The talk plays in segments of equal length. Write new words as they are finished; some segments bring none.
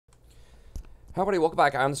Hi everybody, welcome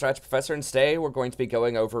back. I'm the Strategy Professor, and today we're going to be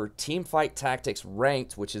going over Teamfight Tactics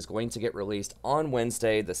Ranked, which is going to get released on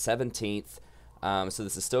Wednesday, the 17th. So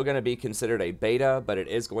this is still going to be considered a beta, but it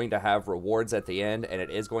is going to have rewards at the end, and it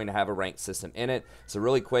is going to have a ranked system in it. So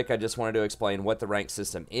really quick, I just wanted to explain what the ranked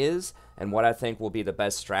system is and what I think will be the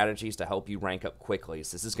best strategies to help you rank up quickly.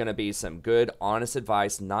 So this is going to be some good, honest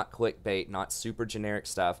advice, not clickbait, not super generic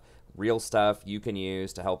stuff. Real stuff you can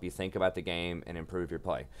use to help you think about the game and improve your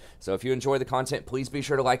play. So if you enjoy the content, please be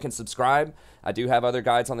sure to like and subscribe. I do have other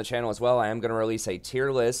guides on the channel as well. I am going to release a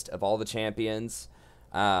tier list of all the champions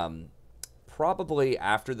probably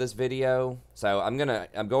after this video. So I'm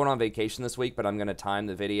going on vacation this week, but I'm going to time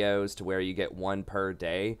the videos to where you get one per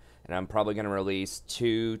day. And I'm probably going to release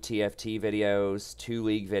 2 TFT videos, 2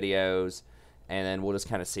 league videos, and then we'll just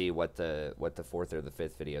kind of see what the 4th or the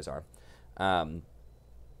 5th videos are.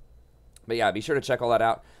 But yeah, be sure to check all that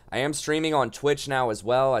out. I am streaming on Twitch now as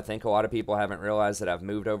well. I think a lot of people haven't realized that I've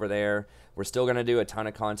moved over there. We're still going to do a ton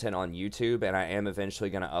of content on YouTube, and I am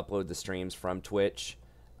eventually going to upload the streams from Twitch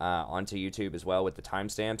onto YouTube as well with the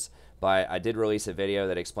timestamps. But I did release a video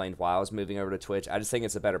that explained why I was moving over to Twitch. I just think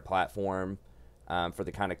it's a better platform for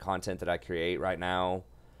the kind of content that I create right now.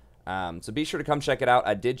 So be sure to come check it out.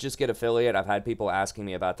 I did just get affiliate. I've had people asking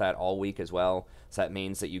me about that all week as well. So that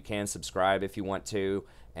means that you can subscribe if you want to.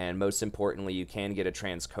 And most importantly, you can get a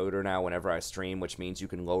transcoder now whenever I stream, which means you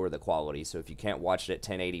can lower the quality. So if you can't watch it at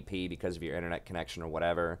 1080p because of your internet connection or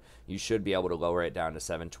whatever, you should be able to lower it down to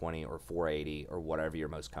 720 or 480 or whatever you're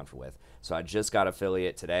most comfortable with. So I just got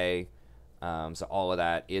affiliate today. So all of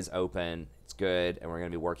that is open. It's good. And we're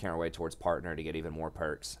going to be working our way towards partner to get even more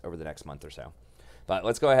perks over the next month or so. But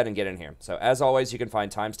let's go ahead and get in here. So as always, you can find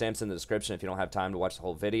timestamps in the description if you don't have time to watch the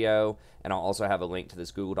whole video. And I'll also have a link to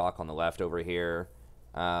this Google Doc on the left over here.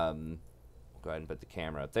 Go ahead and put the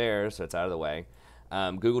camera up there so it's out of the way.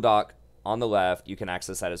 Google Doc on the left, you can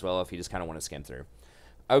access that as well if you just kind of want to skim through.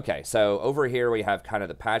 Okay, so over here we have kind of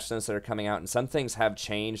the patch notes that are coming out, and some things have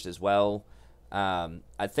changed as well.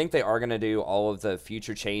 I think they are going to do all of the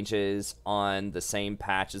future changes on the same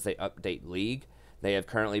patch as they update League. They have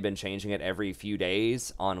currently been changing it every few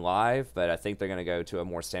days on live, but I think they're going to go to a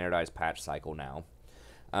more standardized patch cycle now.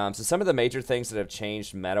 So some of the major things that have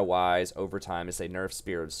changed meta-wise over time is they nerfed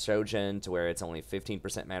Spear of Shojin to where it's only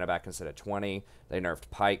 15% mana back instead of 20. They nerfed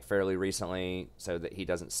Pike fairly recently so that he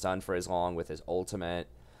doesn't stun for as long with his ultimate.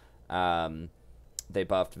 They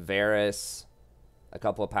buffed Varus a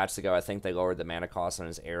couple of patches ago. I think they lowered the mana cost on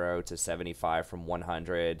his arrow to 75 from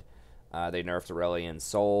 100. They nerfed Aurelian's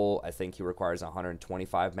Soul. I think he requires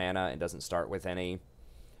 125 mana and doesn't start with any.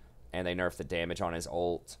 And they nerfed the damage on his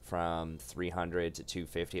ult from 300 to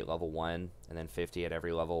 250 at level 1, and then 50 at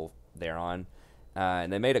every level thereon.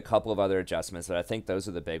 And they made a couple of other adjustments, but I think those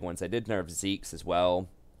are the big ones. They did nerf Zeke's as well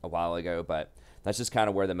a while ago, but that's just kind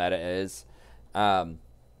of where the meta is. As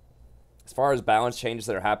far as balance changes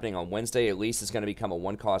that are happening on Wednesday, Elise is going to become a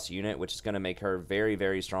 1-cost unit, which is going to make her very,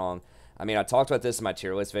 very strong. I mean, I talked about this in my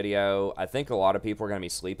tier list video. I think a lot of people are going to be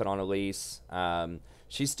sleeping on Elise.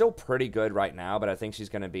 She's still pretty good right now, but I think she's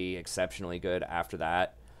going to be exceptionally good after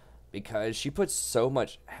that because she puts so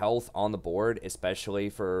much health on the board, especially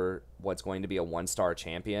for what's going to be a 1-star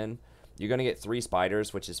champion. You're going to get 3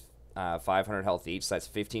 spiders, which is 500 health each, so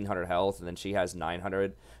that's 1,500 health, and then she has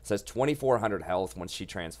 900. So that's 2,400 health once she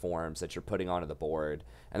transforms that you're putting onto the board.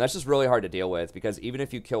 And that's just really hard to deal with because even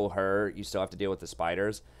if you kill her, you still have to deal with the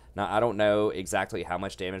spiders. Now, I don't know exactly how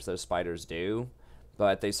much damage those spiders do,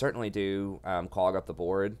 but they certainly do clog up the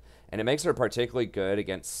board. And it makes her particularly good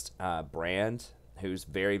against Brand, who's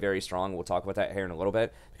very, very strong. We'll talk about that here in a little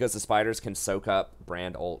bit, because the spiders can soak up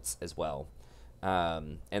Brand ults as well.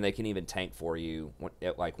 And they can even tank for you.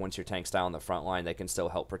 Like, once your tank's down on the front line, they can still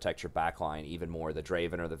help protect your back line even more, the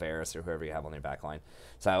Draven or the Varus or whoever you have on their back line.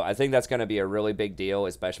 So I think that's going to be a really big deal,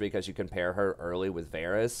 especially because you can pair her early with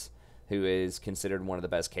Varus, who is considered one of the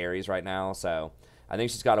best carries right now. So I think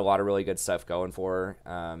she's got a lot of really good stuff going for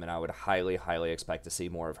her, and I would highly, highly expect to see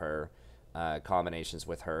more of her combinations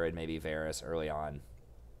with her and maybe Varus early on.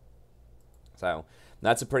 So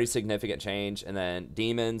that's a pretty significant change. And then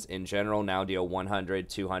demons in general now deal 100,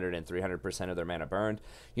 200, and 300% of their mana burned.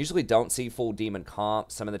 Usually don't see full demon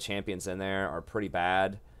comp. Some of the champions in there are pretty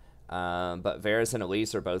bad. But Varus and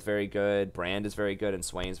Elise are both very good. Brand is very good, and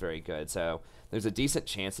Swain's very good. So there's a decent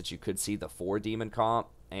chance that you could see the 4 demon comp,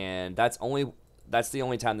 and that's the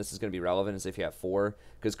only time this is going to be relevant is if you have 4,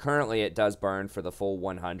 because currently it does burn for the full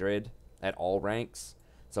 100 at all ranks.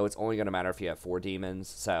 So it's only going to matter if you have 4 demons.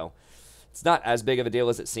 So it's not as big of a deal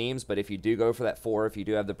as it seems, but if you do go for that 4, if you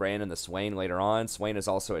do have the Brand and the Swain later on, Swain is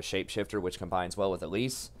also a shapeshifter, which combines well with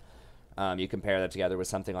Elise. You compare that together with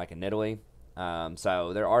something like a Nidalee.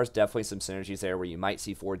 So there are definitely some synergies there where you might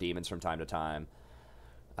see 4 demons from time to time.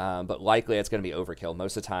 But likely it's going to be overkill.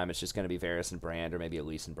 Most of the time it's just going to be Varus and Brand or maybe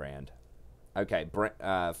Elise and Brand. Okay,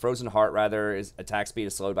 Frozen Heart, rather, is attack speed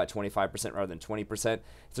is slowed by 25% rather than 20%.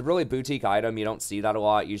 It's a really boutique item. You don't see that a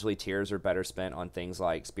lot. Usually tiers are better spent on things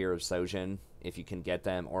like Spear of Sojin, if you can get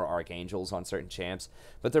them, or Archangels on certain champs.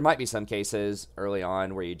 But there might be some cases early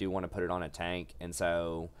on where you do want to put it on a tank, and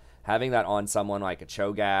so having that on someone like a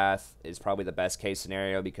Cho'Gath is probably the best case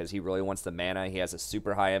scenario because he really wants the mana. He has a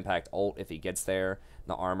super high impact ult if he gets there.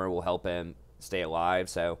 The armor will help him stay alive,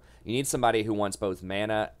 so you need somebody who wants both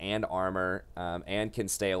mana and armor and can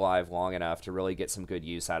stay alive long enough to really get some good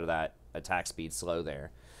use out of that attack speed slow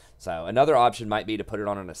there. So another option might be to put it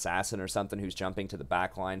on an assassin or something who's jumping to the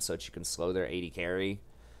back line so that you can slow their 80 carry.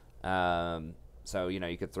 So, you know,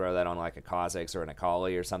 you could throw that on like a Kha'Zix or an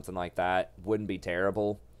Akali or something like that. Wouldn't be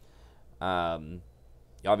terrible. You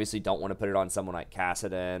obviously don't want to put it on someone like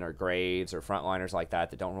Kassadin or Graves or frontliners like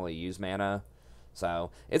that don't really use mana.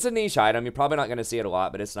 So it's a niche item. You're probably not going to see it a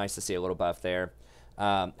lot, but it's nice to see a little buff there.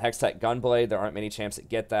 Hextech Gunblade, there aren't many champs that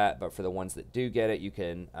get that, but for the ones that do get it, you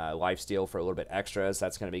can lifesteal for a little bit extra, so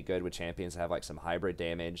that's going to be good with champions that have like some hybrid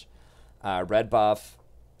damage. Red buff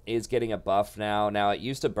is getting a buff now. Now, it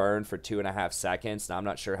used to burn for 2.5 seconds. Now, I'm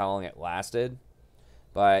not sure how long it lasted,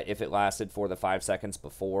 but if it lasted for the 5 seconds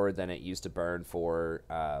before, then it used to burn for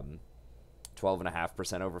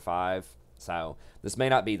 12.5% over 5. So this may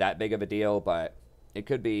not be that big of a deal, but it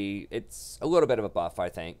could be. It's a little bit of a buff, I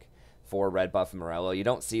think, for Red Buff and Morello. You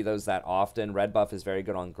don't see those that often. Red Buff is very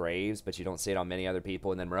good on Graves, but you don't see it on many other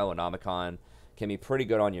people. And then Morello Nomicon can be pretty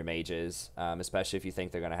good on your mages, especially if you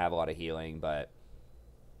think they're going to have a lot of healing, but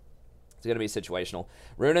it's going to be situational.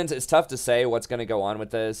 Runins, it's tough to say what's going to go on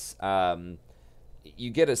with this. You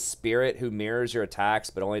get a Spirit who mirrors your attacks,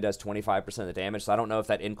 but only does 25% of the damage, so I don't know if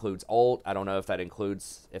that includes ult. I don't know if that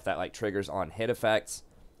includes, if that like triggers on hit effects.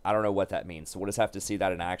 I don't know what that means, so we'll just have to see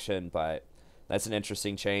that in action, but that's an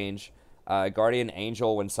interesting change. Guardian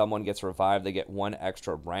Angel, when someone gets revived, they get 1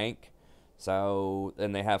 extra rank. So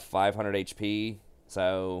then they have 500 HP.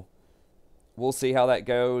 So we'll see how that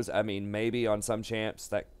goes. I mean, maybe on some champs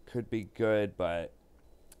that could be good, but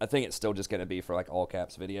I think it's still just going to be for like all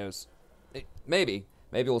caps videos. Maybe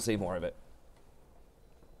we'll see more of it.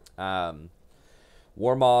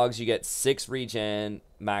 Warmogs, you get 6 regen,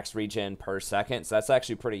 max regen per second. So that's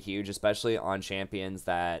actually pretty huge, especially on champions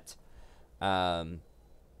that are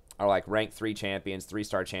like rank 3 champions,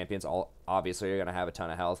 3-star champions. All obviously you're going to have a ton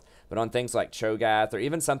of health. But on things like Cho'Gath or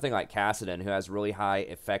even something like Kassadin, who has really high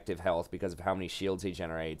effective health because of how many shields he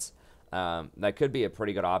generates, that could be a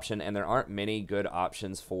pretty good option. And there aren't many good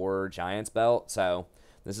options for Giant's Belt, so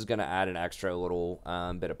this is going to add an extra little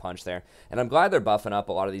bit of punch there. And I'm glad they're buffing up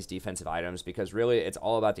a lot of these defensive items because really it's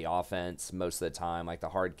all about the offense most of the time. Like the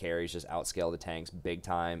hard carries just outscale the tanks big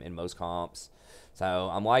time in most comps. So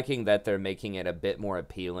I'm liking that they're making it a bit more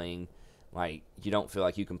appealing. Like you don't feel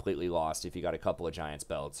like you completely lost if you got a couple of Giant's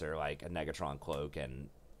Belts or like a Negatron Cloak and,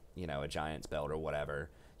 you know, a Giant's Belt or whatever.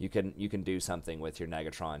 You can do something with your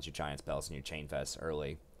Negatrons, your Giant's Belts, and your Chain Fests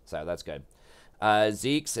early. So that's good.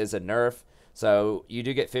 Zeke's is a nerf. So you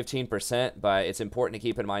do get 15%, but it's important to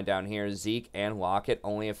keep in mind down here, Zeke and Locket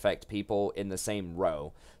only affect people in the same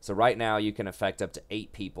row. So right now you can affect up to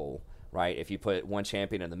 8 people, right? If you put 1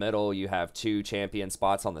 champion in the middle, you have 2 champion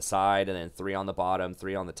spots on the side, and then 3 on the bottom,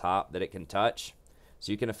 3 on the top that it can touch.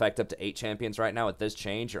 So you can affect up to 8 champions right now. With this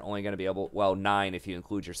change, you're only going to be able, well, 9 if you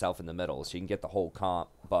include yourself in the middle. So you can get the whole comp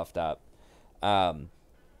buffed up.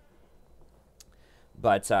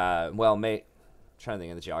 Trying to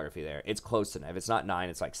think of the geography there. It's close enough. If it's not 9,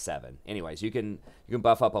 it's like 7. Anyways, you can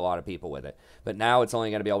buff up a lot of people with it. But now it's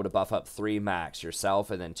only going to be able to buff up 3 max,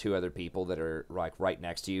 yourself and then 2 other people that are like right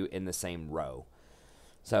next to you in the same row.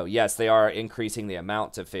 So yes, they are increasing the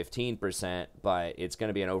amount to 15%, but it's going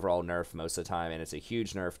to be an overall nerf most of the time, and it's a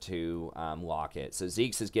huge nerf to Locket. So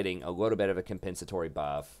Zeke's is getting a little bit of a compensatory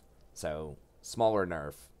buff. So smaller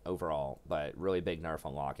nerf overall, but really big nerf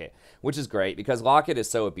on Locket, which is great because Locket is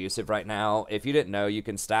so abusive right now. If you didn't know, you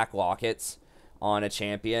can stack Lockets on a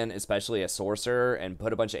champion, especially a sorcerer, and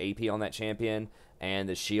put a bunch of AP on that champion, and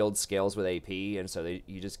the shield scales with AP, and so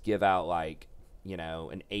you just give out like, you know,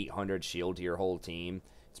 an 800 shield to your whole team.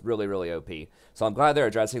 It's really, really OP. So I'm glad they're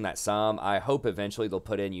addressing that some. I hope eventually they'll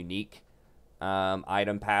put in unique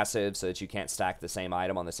item passive so that you can't stack the same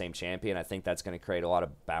item on the same champion. I think that's going to create a lot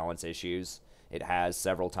of balance issues. It has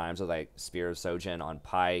several times with like Spear of Sojin on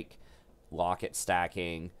Pike, Locket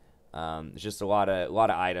stacking, It's just a lot of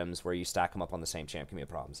items where you stack them up on the same champ can be a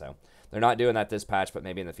problem. So they're not doing that this patch, but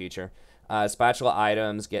maybe in the future. Spatula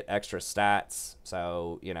items get extra stats.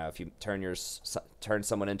 So, you know, if you turn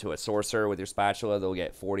someone into a sorcerer with your spatula, they'll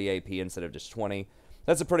get 40 AP instead of just 20.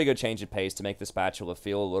 That's a pretty good change of pace to make the spatula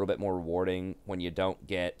feel a little bit more rewarding when you don't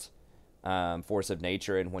get Force of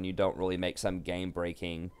Nature and when you don't really make some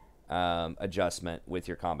game-breaking adjustment with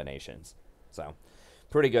your combinations. So,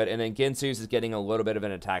 pretty good. And then Ginsu's is getting a little bit of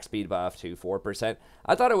an attack speed buff to 4%.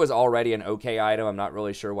 I thought it was already an okay item. I'm not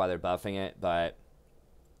really sure why they're buffing it, but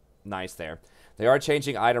nice there. They are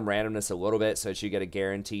changing item randomness a little bit so that you get a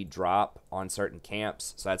guaranteed drop on certain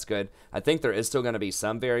camps, so that's good. I think there is still going to be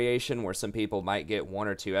some variation where some people might get 1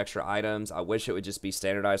 or 2 extra items. I wish it would just be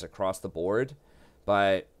standardized across the board,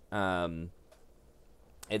 but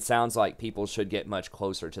it sounds like people should get much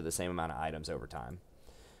closer to the same amount of items over time.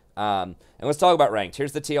 And let's talk about ranked.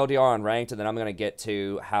 Here's the TLDR on ranked, and then I'm going to get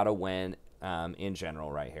to how to win in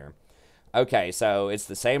general right here. Okay, so it's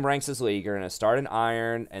the same ranks as League. You're going to start in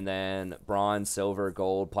Iron, and then Bronze, Silver,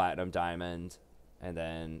 Gold, Platinum, Diamond, and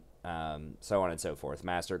then so on and so forth.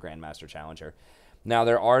 Master, Grandmaster, Challenger. Now,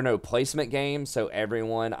 there are no placement games, so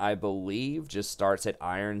everyone, I believe, just starts at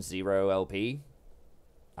Iron 0 LP,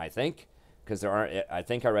 I think. Because I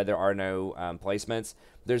think I read there are no placements.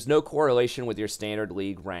 There's no correlation with your standard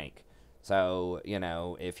league rank. So, you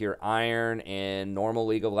know, if you're Iron in normal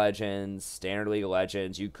League of Legends, standard League of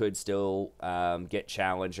Legends, you could still get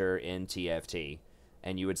Challenger in TFT.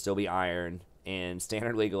 And you would still be Iron in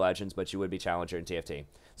standard League of Legends, but you would be Challenger in TFT.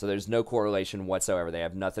 So there's no correlation whatsoever. They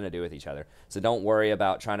have nothing to do with each other. So don't worry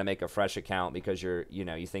about trying to make a fresh account because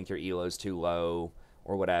you think your ELO's too low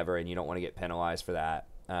or whatever, and you don't want to get penalized for that.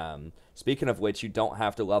 Speaking of which, you don't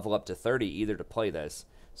have to level up to 30 either to play this.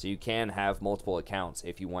 So you can have multiple accounts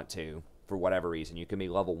if you want to, for whatever reason. You can be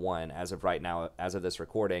level 1 as of right now, as of this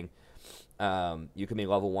recording. You can be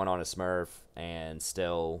level 1 on a Smurf and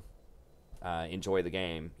still enjoy the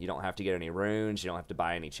game. You don't have to get any runes. You don't have to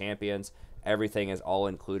buy any champions. Everything is all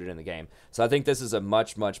included in the game. So I think this is a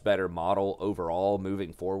much, much better model overall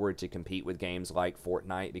moving forward to compete with games like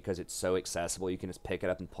Fortnite because it's so accessible. You can just pick it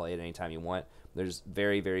up and play it anytime you want. There's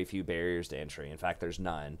very, very few barriers to entry. In fact, there's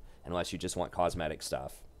none unless you just want cosmetic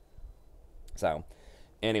stuff. So,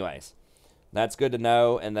 anyways, that's good to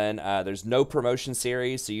know. And then there's no promotion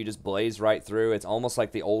series, so you just blaze right through. It's almost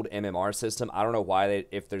like the old MMR system. I don't know why,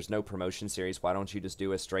 if there's no promotion series, why don't you just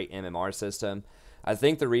do a straight MMR system? I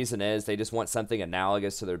think the reason is they just want something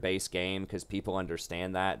analogous to their base game because people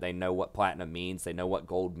understand that. They know what platinum means. They know what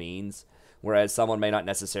gold means. Whereas someone may not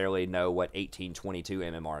necessarily know what 1822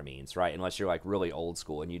 MMR means, right? Unless you're like really old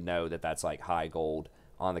school and you know that that's like high gold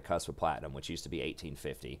on the cusp of platinum, which used to be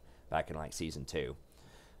 1850 back in like season 2.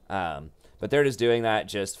 But they're just doing that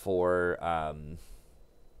just for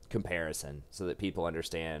comparison so that people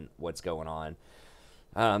understand what's going on.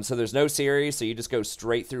 So there's no series, so you just go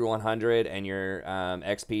straight through 100 and your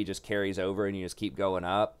XP just carries over and you just keep going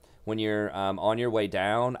up. When you're on your way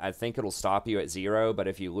down, I think it'll stop you at 0, but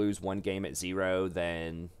if you lose one game at 0,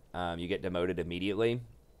 then you get demoted immediately.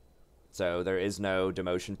 So there is no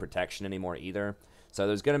demotion protection anymore either. So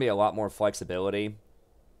there's going to be a lot more flexibility.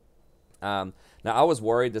 Now, I was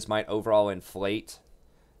worried this might overall inflate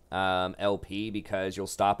LP because you'll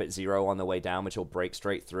stop at 0 on the way down, but you'll break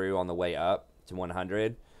straight through on the way up to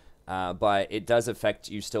 100. But it does affect,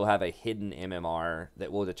 you still have a hidden MMR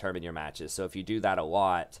that will determine your matches. So if you do that a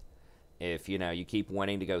lot, if you keep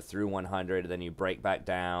wanting to go through 100, then you break back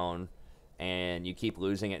down, and you keep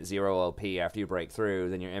losing at 0 LP after you break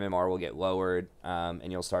through, then your MMR will get lowered,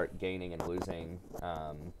 and you'll start gaining and losing,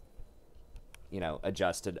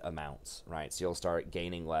 adjusted amounts, right? So you'll start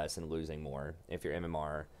gaining less and losing more if your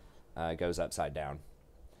MMR goes upside down.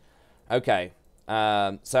 Okay.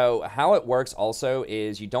 So how it works also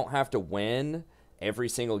is you don't have to win every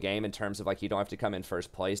single game in terms of like you don't have to come in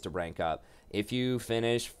first place to rank up. If you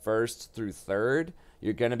finish first through third,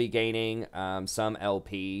 you're going to be gaining some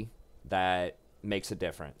LP that makes a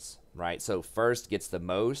difference, right? So first gets the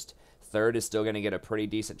most, third is still going to get a pretty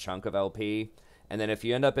decent chunk of LP, and then if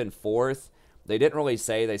you end up in fourth, they didn't really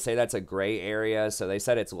say, they say that's a gray area, so they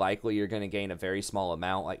said it's likely you're going to gain a very small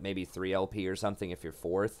amount, like maybe 3 LP or something if you're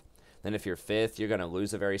fourth. Then if you're fifth, you're going to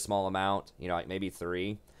lose a very small amount, like maybe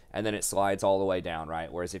 3. And then it slides all the way down,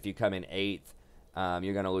 right? Whereas if you come in 8th,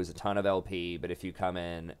 you're going to lose a ton of LP. But if you come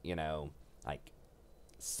in, like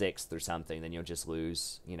 6th or something, then you'll just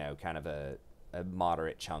lose, kind of a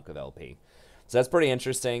moderate chunk of LP. So that's pretty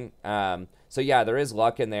interesting. So yeah, there is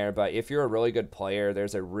luck in there. But if you're a really good player,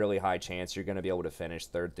 there's a really high chance you're going to be able to finish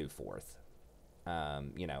 3rd through 4th.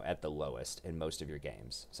 you know, at the lowest in most of your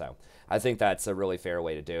games. So I think that's a really fair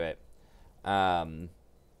way to do it.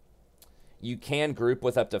 You can group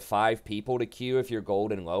with up to 5 people to queue if you're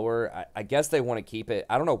gold and lower. I guess they want to keep it.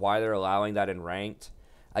 I don't know why they're allowing that in ranked.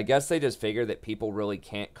 I guess they just figure that people really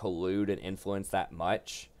can't collude and influence that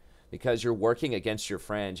much because you're working against your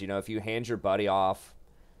friends. You know, if you hand your buddy off,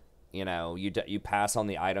 you know, you pass on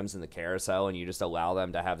the items in the carousel and you just allow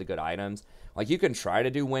them to have the good items. Like, you can try to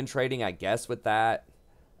do win trading, I guess, with that.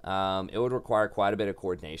 It would require quite a bit of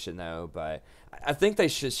coordination, though, but I think they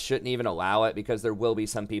shouldn't even allow it because there will be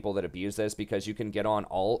some people that abuse this because you can get on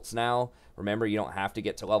alts now. Remember, you don't have to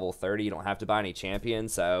get to level 30. You don't have to buy any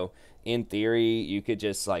champions, so in theory, you could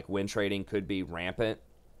just, like, win trading could be rampant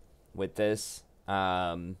with this,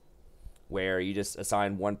 where you just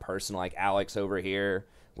assign one person, like Alex over here.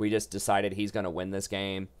 We just decided he's going to win this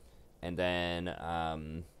game, and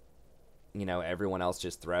then, you know, everyone else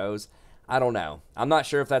just throws. I don't know. I'm not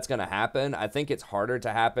sure if that's going to happen. I think it's harder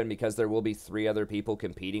to happen because there will be 3 other people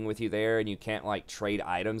competing with you there, and you can't, like, trade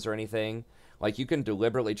items or anything. Like, you can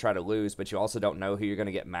deliberately try to lose, but you also don't know who you're going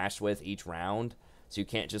to get matched with each round. So you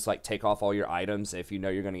can't just, like, take off all your items if you know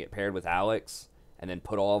you're going to get paired with Alex, and then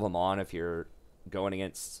put all of them on if you're going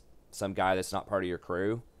against some guy that's not part of your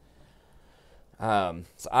crew. So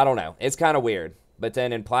I don't know. It's kind of weird. But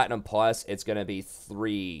then in Platinum Plus, it's going to be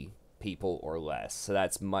 3 people or less, so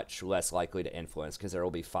that's much less likely to influence because there will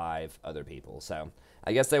be 5 other people. So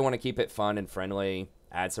I guess they want to keep it fun and friendly,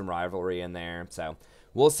 add some rivalry in there. So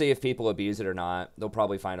we'll see if people abuse it or not. They'll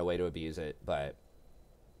probably find a way to abuse it, but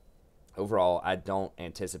overall I don't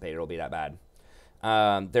anticipate it'll be that bad.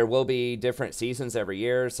 There will be different seasons every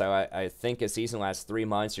year, so I think a season lasts 3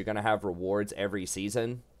 months. You're going to have rewards every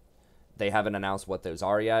season. They haven't announced what those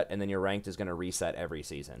are yet, and then your ranked is going to reset every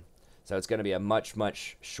season. So it's going to be a much,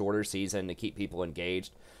 much shorter season to keep people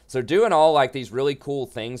engaged. So doing all, like, these really cool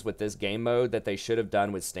things with this game mode that they should have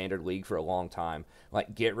done with Standard League for a long time.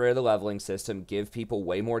 Like, get rid of the leveling system, give people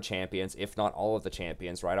way more champions, if not all of the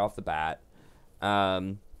champions, right off the bat.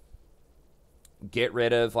 Get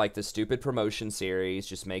rid of, like, the stupid promotion series.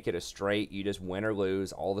 Just make it a straight, you just win or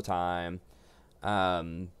lose all the time.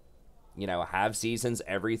 You know, have seasons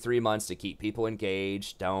every 3 months to keep people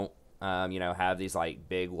engaged. Don't, you know, have these, like,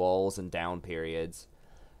 big lulls and down periods.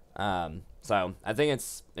 So I think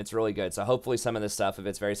it's really good. So hopefully some of this stuff, if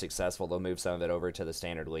it's very successful, they'll move some of it over to the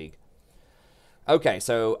Standard League. Okay,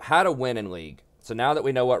 so how to win in League. So now that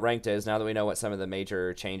we know what ranked is, now that we know what some of the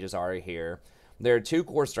major changes are here, there are 2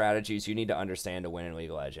 core strategies you need to understand to win in League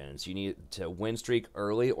of Legends. You need to win streak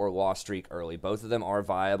early or loss streak early. Both of them are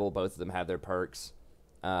viable. Both of them have their perks.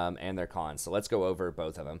 And their cons. So let's go over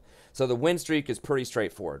both of them. So the win streak is pretty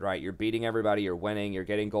straightforward, right? You're beating everybody, you're winning, you're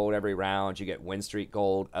getting gold every round, you get win streak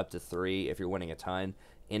gold up to 3 if you're winning a ton,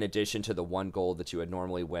 in addition to the 1 gold that you would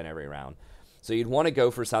normally win every round. So you'd want to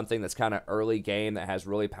go for something that's kind of early game that has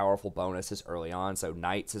really powerful bonuses early on. So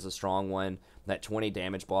Knights is a strong one. That 20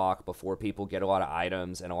 damage block before people get a lot of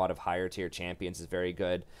items and a lot of higher tier champions is very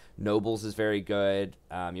good. Nobles is very good.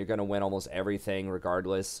 You're going to win almost everything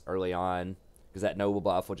regardless early on, because that noble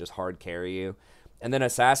buff will just hard carry you. And then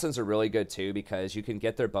assassins are really good too because you can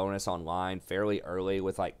get their bonus online fairly early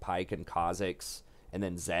with, like, Pyke and Kha'Zix, and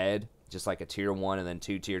then Zed, just like a tier 1 and then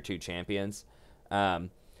 2 tier 2 champions. So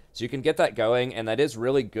you can get that going, and that is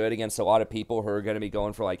really good against a lot of people who are going to be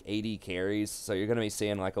going for, like, AD carries. So you're going to be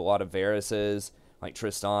seeing, like, a lot of Varus's, like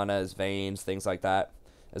Tristanas, Vaynes, things like that.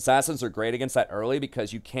 Assassins are great against that early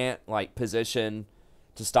because you can't, like, position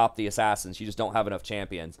to stop the assassins. You just don't have enough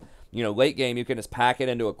champions. You know, late game, you can just pack it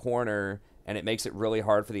into a corner, and it makes it really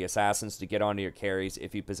hard for the assassins to get onto your carries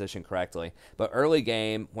if you position correctly. But early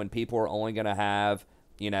game, when people are only going to have,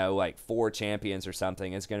 you know, like 4 champions or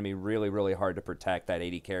something, it's going to be really, really hard to protect that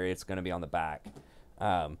AD carry. It's going to be on the back.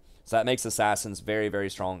 So that makes assassins very, very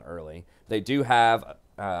strong early. They do have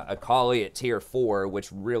a Kali at tier 4, which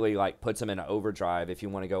really, like, puts them in an overdrive if you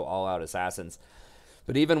want to go all-out assassins.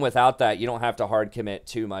 But even without that, you don't have to hard commit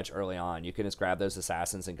too much early on. You can just grab those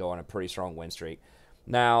assassins and go on a pretty strong win streak.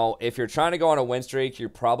 Now, if you're trying to go on a win streak, you're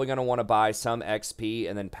probably going to want to buy some XP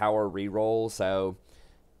and then power reroll. So,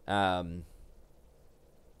 I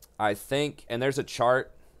think, and there's a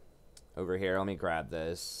chart over here. Let me grab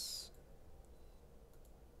this.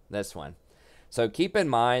 This one. So keep in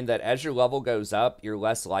mind that as your level goes up, you're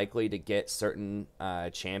less likely to get certain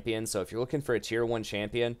champions. So if you're looking for a tier 1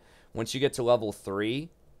 champion, once you get to level 3,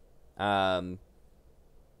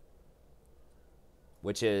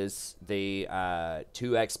 which is the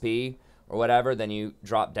 2 XP or whatever, then you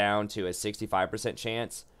drop down to a 65%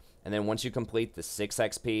 chance. And then once you complete the 6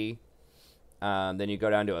 XP, then you go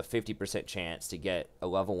down to a 50% chance to get a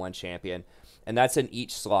level 1 champion. And that's in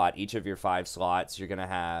each slot. Each of your 5 slots, you're going to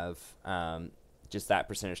have just that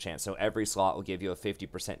percentage chance. So every slot will give you a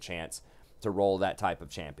 50% chance to roll that type of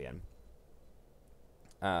champion.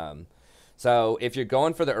 So if you're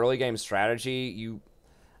going for the early game strategy,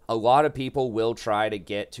 a lot of people will try to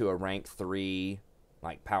get to a rank 3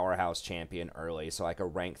 like powerhouse champion early. So like a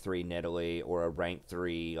rank 3 Nidalee or a rank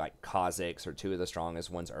 3 like Kha'Zix are 2 of the strongest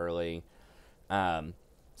ones early.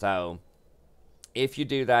 So if you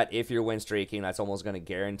do that, if you're win streaking, that's almost going to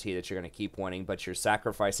guarantee that you're going to keep winning, but you're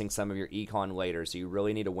sacrificing some of your econ later. So you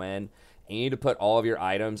really need to win. And you need to put all of your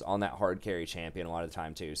items on that hard carry champion a lot of the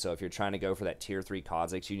time too. So if you're trying to go for that tier 3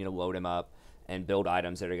 Kha'Zix, you need to load him up and build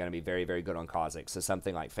items that are going to be very, very good on Kha'Zix. So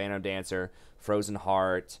something like Phantom Dancer, Frozen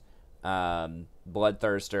Heart,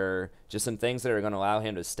 Bloodthirster, just some things that are going to allow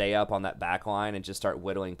him to stay up on that back line and just start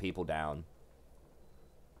whittling people down.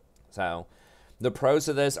 So the pros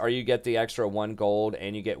of this are you get the extra 1 gold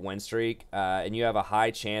and you get win streak, and you have a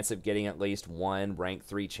high chance of getting at least 1 rank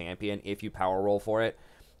 3 champion if you power roll for it.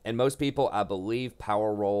 And most people, I believe,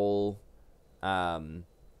 power roll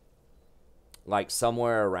like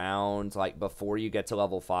somewhere around like before you get to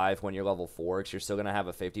level 5 when you're level 4, because you're still going to have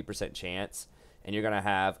a 50% chance, and you're going to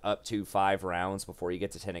have up to 5 rounds before you get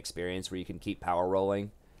to 10 experience where you can keep power rolling.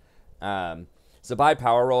 So by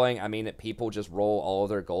power rolling, I mean that people just roll all of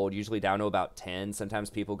their gold, usually down to about 10. Sometimes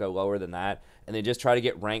people go lower than that, and they just try to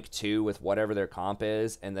get rank 2 with whatever their comp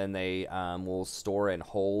is, and then they will store and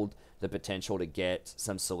hold the potential to get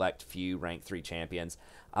some select few rank 3 champions.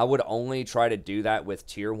 I would only try to do that with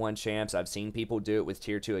tier 1 champs. I've seen people do it with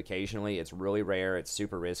tier 2 occasionally. It's really rare. It's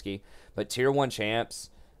super risky. But tier 1 champs,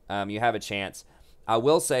 you have a chance. I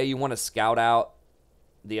will say you want to scout out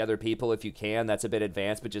the other people if you can. That's a bit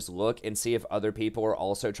advanced, but just look and see if other people are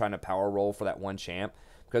also trying to power roll for that 1 champ.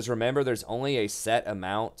 Because remember, there's only a set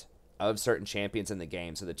amount of certain champions in the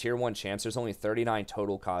game. So the tier 1 champs, there's only 39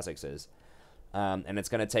 total Kha'Zixes. And it's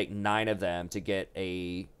going to take 9 of them to get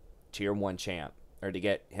a tier 1 champ, or to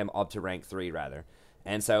get him up to rank 3 rather.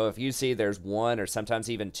 And so if you see there's 1 or sometimes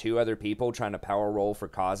even 2 other people trying to power roll for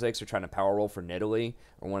Kha'Zix or trying to power roll for Nidalee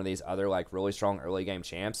or one of these other like really strong early game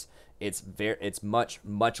champs, it's much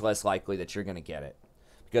less likely that you're going to get it.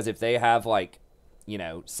 Because if they have like, you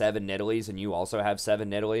know, 7 Nidalees and you also have 7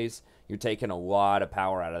 Nidalees, you're taking a lot of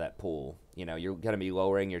power out of that pool. You know, you're going to be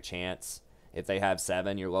lowering your chance. If they have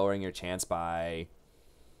 7, you're lowering your chance by,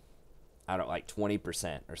 I don't know, like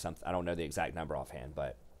 20% or something. I don't know the exact number offhand,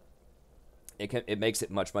 but it makes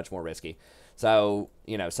it much more risky. So,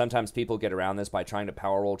 you know, sometimes people get around this by trying to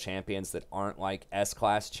power roll champions that aren't like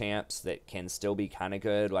S-class champs that can still be kind of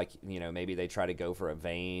good. Like, you know, maybe they try to go for a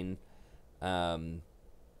Vayne, who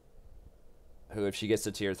if she gets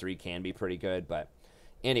to tier 3 can be pretty good. But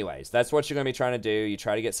anyways, that's what you're going to be trying to do. You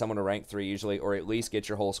try to get someone to rank 3 usually, or at least get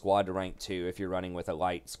your whole squad to rank 2 if you're running with a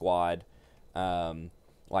light squad.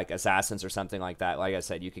 Like assassins or something like that. Like I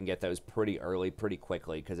said, you can get those pretty early, pretty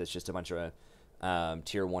quickly, because it's just a bunch of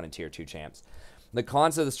tier 1 and tier 2 champs. The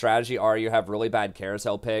cons of the strategy are you have really bad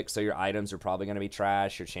carousel picks, so your items are probably going to be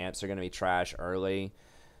trash. Your champs are going to be trash early.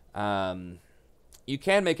 You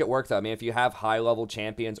can make it work, though. I mean, if you have high-level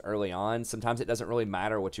champions early on, sometimes it doesn't really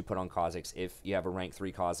matter what you put on Kha'Zix if you have a rank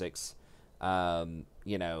 3 Kha'Zix,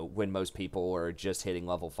 you know, when most people are just hitting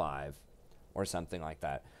level 5 or something like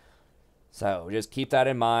that. So just keep that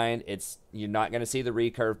in mind. You're not going to see the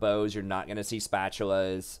recurve bows. You're not going to see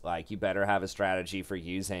spatulas. Like, you better have a strategy for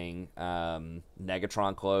using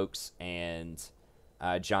Negatron cloaks and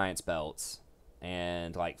Giant's belts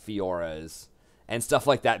and like Fioras and stuff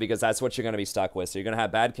like that, because that's what you're going to be stuck with. So you're going to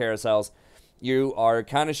have bad carousels. You are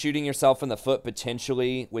kind of shooting yourself in the foot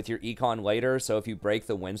potentially with your econ later. So if you break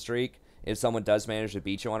the win streak, if someone does manage to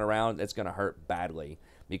beat you on a round, it's going to hurt badly,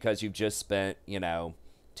 because you've just spent, you know,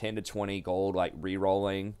 10 to 20 gold like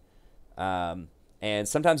re-rolling, and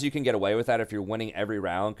sometimes you can get away with that if you're winning every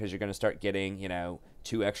round, because you're going to start getting, you know,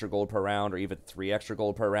 2 extra gold per round or even 3 extra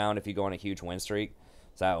gold per round if you go on a huge win streak.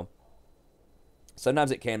 So sometimes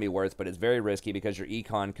it can be worth, but it's very risky because your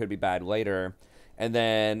econ could be bad later, and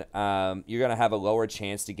then you're going to have a lower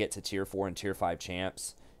chance to get to tier 4 and tier 5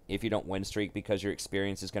 champs if you don't win streak, because your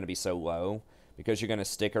experience is going to be so low, because you're going to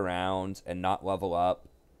stick around and not level up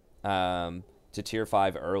to tier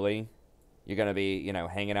 5 early. You're going to be, you know,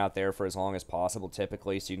 hanging out there for as long as possible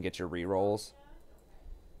typically, so you can get your re-rolls,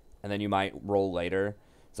 and then you might roll later.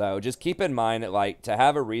 So just keep in mind that, like, to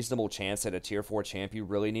have a reasonable chance at a tier 4 champ, you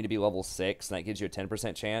really need to be level 6, and that gives you a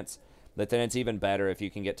 10% chance. But then it's even better if you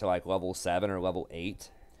can get to like level 7 or level 8.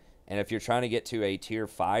 And if you're trying to get to a tier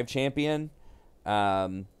 5 champion,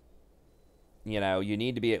 you know, you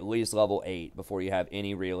need to be at least level 8 before you have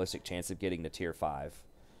any realistic chance of getting to tier 5.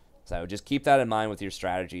 So just keep that in mind with your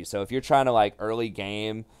strategy. So if you're trying to, like, early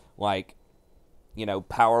game, like, you know,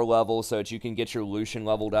 power level so that you can get your Lucian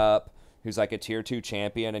leveled up, who's like a tier 2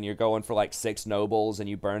 champion, and you're going for like 6 nobles and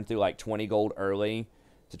you burn through like 20 gold early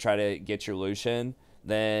to try to get your Lucian,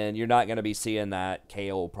 then you're not going to be seeing that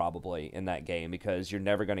KO probably in that game, because you're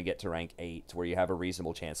never going to get to rank 8 where you have a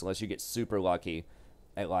reasonable chance, unless you get super lucky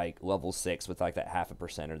at like level 6 with like that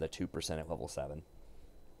 0.5% or the 2% at level 7.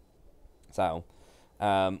 So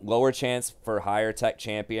lower chance for higher tech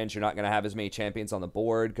champions. You're not going to have as many champions on the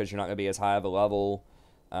board because you're not going to be as high of a level.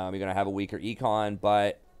 You're going to have a weaker econ,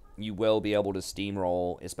 but you will be able to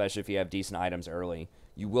steamroll, especially if you have decent items early.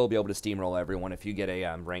 You will be able to steamroll everyone if you get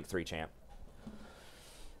a rank 3 champ.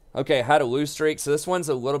 Okay, how to lose streak. So this one's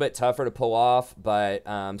a little bit tougher to pull off, but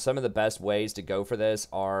some of the best ways to go for this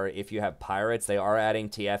are if you have pirates. They are adding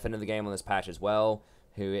TF into the game on this patch as well,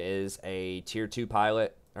 who is a tier 2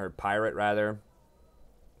 pilot, or pirate rather,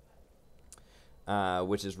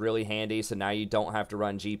 which is really handy. So now you don't have to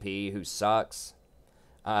run GP, who sucks,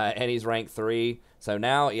 and he's rank 3. So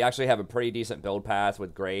now you actually have a pretty decent build path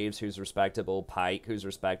with Graves, who's respectable, Pike, who's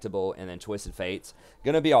respectable, and then Twisted Fates.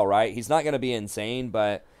 Going to be all right. He's not going to be insane,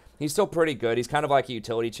 but he's still pretty good. He's kind of like a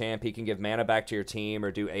utility champ. He can give mana back to your team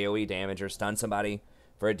or do AoE damage or stun somebody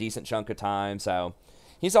for a decent chunk of time. So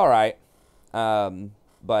he's all right.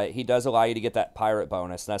 But he does allow you to get that pirate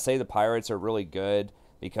bonus. And I say the pirates are really good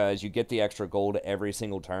because you get the extra gold every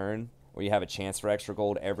single turn, or you have a chance for extra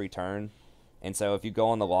gold every turn. And so if you go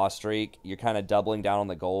on the lost streak, you're kind of doubling down on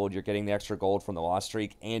the gold. You're getting the extra gold from the lost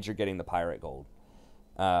streak, and you're getting the pirate gold.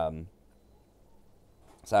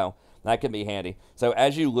 So that can be handy. So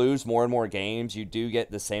as you lose more and more games, you do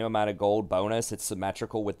get the same amount of gold bonus. It's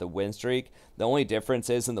symmetrical with the win streak. The only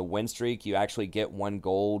difference is in the win streak, you actually get 1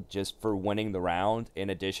 gold just for winning the round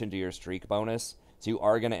in addition to your streak bonus. So you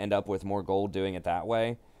are going to end up with more gold doing it that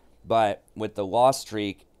way. But with the lost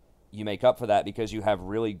streak, you make up for that because you have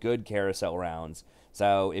really good carousel rounds.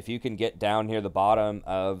 So if you can get down near the bottom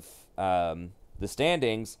of the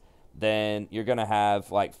standings, then you're going to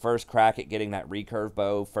have like first crack at getting that recurve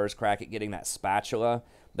bow, first crack at getting that spatula.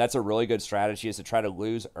 That's a really good strategy, is to try to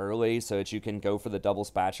lose early so that you can go for the double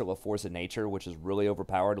spatula force of nature, which is really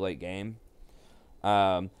overpowered late game.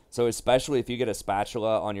 So especially if you get a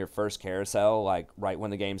spatula on your first carousel, like right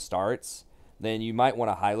when the game starts, then you might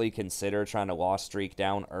want to highly consider trying to lost streak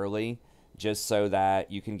down early, just so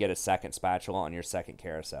that you can get a second spatula on your second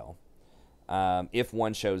carousel. If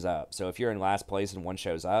one shows up. So if you're in last place and one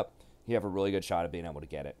shows up, you have a really good shot of being able to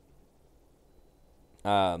get it.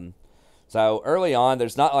 So early on,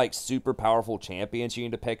 there's not like super powerful champions you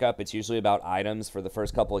need to pick up. It's usually about items for the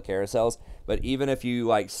first couple of carousels. But even if you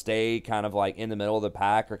like stay kind of like in the middle of the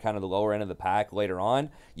pack or kind of the lower end of the pack later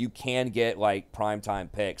on, you can get like primetime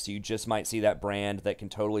picks. You just might see that brand that can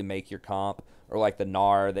totally make your comp, or like the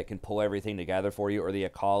Gnar that can pull everything together for you, or the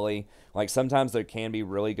Akali. Like sometimes there can be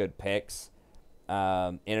really good picks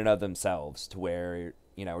in and of themselves, to where,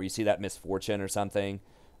 you know, where you see that misfortune or something.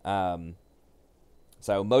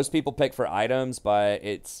 So most people pick for items, but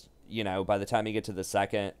it's, you know, by the time you get to the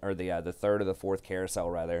second or the third or the fourth carousel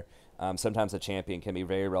rather, sometimes a champion can be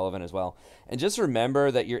very relevant as well. And just remember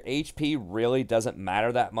that your HP really doesn't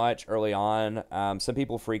matter that much early on. Some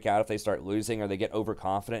people freak out if they start losing, or they get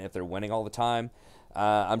overconfident if they're winning all the time.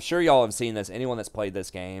 I'm sure y'all have seen this. Anyone that's played this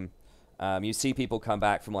game, you see people come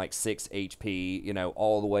back from like 6 HP, you know,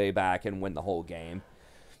 all the way back and win the whole game.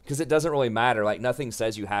 Because it doesn't really matter. Like, nothing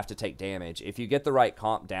says you have to take damage. If you get the right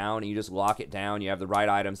comp down and you just lock it down, you have the right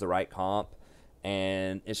items, the right comp,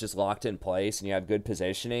 and it's just locked in place and you have good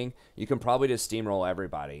positioning, you can probably just steamroll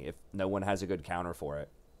everybody if no one has a good counter for it.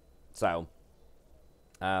 So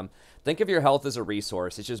think of your health as a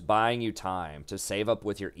resource. It's just buying you time to save up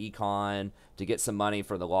with your econ, to get some money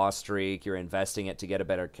for the lost streak. You're investing it to get a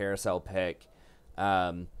better carousel pick.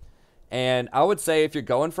 And I would say if you're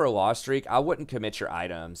going for a lost streak, I wouldn't commit your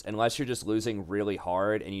items unless you're just losing really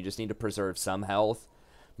hard and you just need to preserve some health,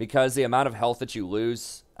 because the amount of health that you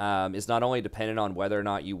lose is not only dependent on whether or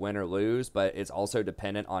not you win or lose, but it's also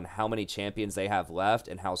dependent on how many champions they have left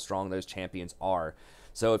and how strong those champions are.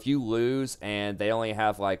 So if you lose and they only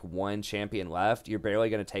have like 1 champion left, you're barely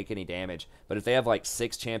going to take any damage. But if they have like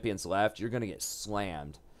 6 champions left, you're going to get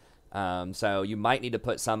slammed. So you might need to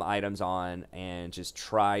put some items on and just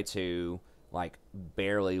try to like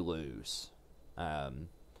barely lose.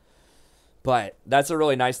 But that's a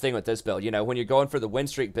really nice thing with this build. You know, when you're going for the win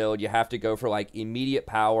streak build, you have to go for like immediate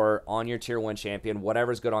power on your tier 1 champion.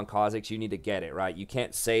 Whatever's good on Kha'Zix, you need to get it, right? You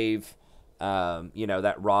can't save you know,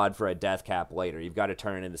 that rod for a death cap later. You've got to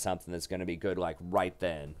turn it into something that's going to be good, like right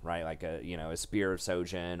then, right? Like a, you know, a Spear of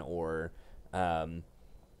Sojin or,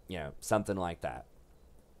 you know, something like that,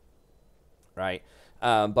 right?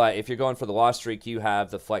 But if you're going for the loss streak, you have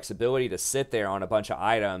the flexibility to sit there on a bunch of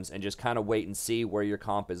items and just kind of wait and see where your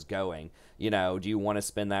comp is going. You know, do you want to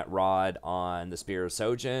spend that rod on the Spear of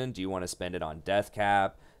Sojin? Do you want to spend it on Death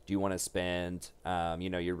Cap? Do you want to spend, you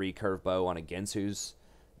know, your recurve bow on a Gensu's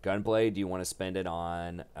Gunblade? Do you want to spend it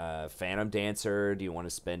on Phantom Dancer? Do you want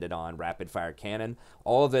to spend it on Rapid Fire Cannon?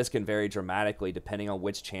 All of this can vary dramatically depending on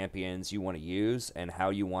which champions you want to use and how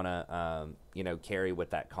you want to, you know, carry with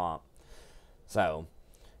that comp. So,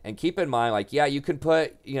 and keep in mind, like, yeah, you can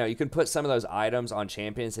put, you know, you can put some of those items on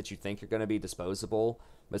champions that you think are going to be disposable,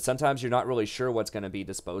 but sometimes you're not really sure what's going to be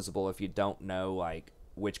disposable if you don't know, like,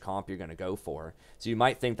 which comp you're going to go for. So you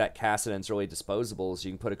might think that Kassadin's really disposable, so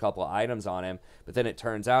you can put a couple of items on him, but then it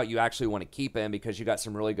turns out you actually want to keep him because you got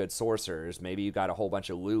some really good sorcerers. Maybe you got a whole bunch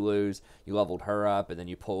of Lulus, you leveled her up, and then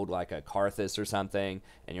you pulled like a Karthus or something,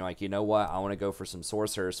 and you're like, you know what, I want to go for some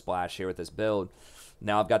sorcerer splash here with this build.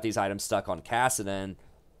 Now I've got these items stuck on Kassadin.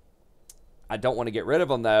 I don't want to get rid of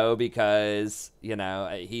him, though, because, you know,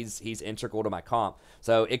 he's integral to my comp.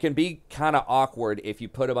 So it can be kind of awkward if you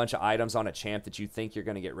put a bunch of items on a champ that you think you're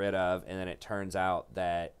going to get rid of, and then it turns out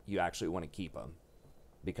that you actually want to keep them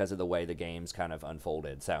because of the way the game's kind of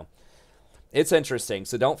unfolded. So it's interesting.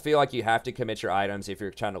 So don't feel like you have to commit your items if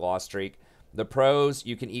you're trying to loss streak. The pros,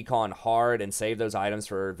 you can econ hard and save those items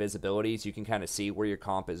for visibility, so you can kind of see where your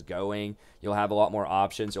comp is going. You'll have a lot more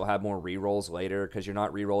options. You'll have more rerolls later because you're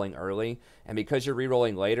not rerolling early. And because you're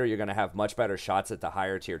rerolling later, you're going to have much better shots at the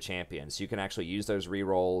higher tier champions. So you can actually use those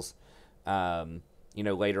rerolls, you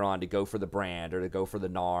know, later on to go for the Brand or to go for the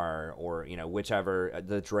Gnar or, you know, whichever,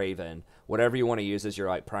 the Draven. Whatever you want to use as your,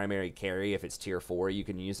 like, primary carry. If it's tier 4, you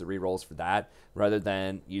can use the rerolls for that rather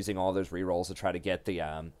than using all those rerolls to try to get the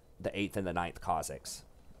 8th and the 9th Kha'Zix.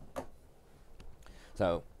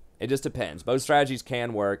 So it just depends. Both strategies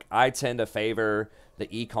can work. I tend to favor the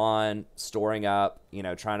econ storing up, you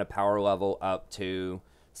know, trying to power level up to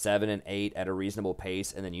 7 and 8 at a reasonable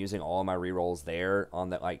pace, and then using all of my rerolls there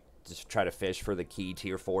on that, like, just try to fish for the key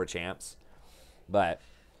tier 4 champs. But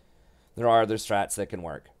there are other strats that can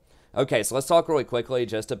work. Okay, so let's talk really quickly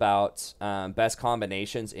just about best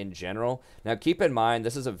combinations in general. Now, keep in mind,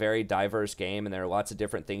 this is a very diverse game, and there are lots of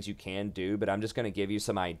different things you can do, but I'm just going to give you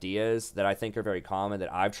some ideas that I think are very common,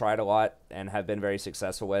 that I've tried a lot and have been very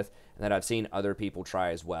successful with, and that I've seen other people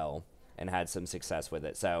try as well and had some success with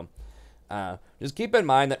it. So just keep in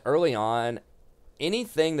mind that early on,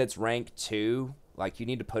 anything that's rank 2, like, you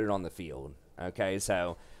need to put it on the field. Okay,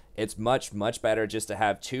 so it's much, much better just to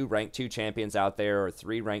have 2 rank 2 champions out there or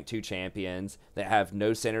 3 rank 2 champions that have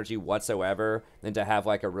no synergy whatsoever than to have,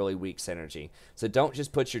 like, a really weak synergy. So don't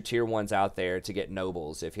just put your tier 1s out there to get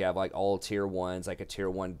nobles. If you have, like, all tier 1s, like a tier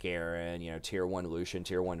 1 Garen, you know, tier 1 Lucian,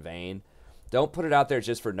 tier 1 Vayne, don't put it out there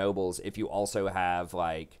just for nobles if you also have,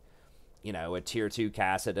 like, you know, a tier 2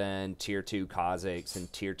 Kassadin, tier 2 Kha'Zix,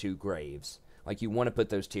 and tier 2 Graves. Like, you want to put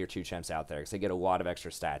those tier 2 champs out there because they get a lot of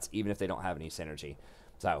extra stats, even if they don't have any synergy.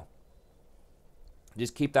 So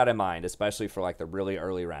just keep that in mind, especially for, like, the really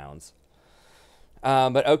early rounds.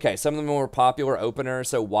 But okay, some of the more popular openers.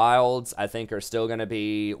 So Wilds, I think, are still going to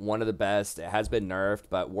be one of the best. It has been nerfed,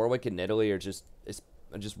 but Warwick and Nidalee are just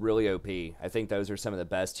really OP. I think those are some of the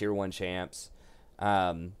best tier 1 champs.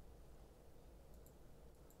 Let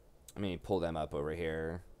me pull them up over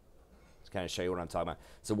here. Just kind of show you what I'm talking about.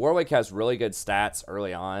 So Warwick has really good stats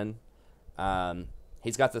early on.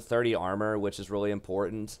 He's got the 30 armor, which is really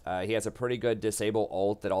important. He has a pretty good disable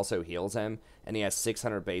ult that also heals him, and he has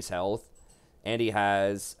 600 base health. And he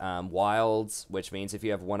has wilds, which means if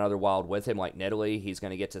you have one other wild with him, like Nidalee, he's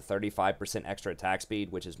going to get to 35% extra attack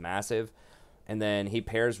speed, which is massive. And then he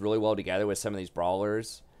pairs really well together with some of these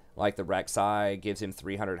brawlers, like the Rek'Sai gives him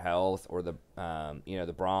 300 health, or the you know,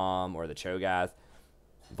 the Braum or the Cho'Gath,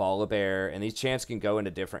 Volibear, and these champs can go into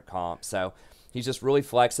different comps. So he's just really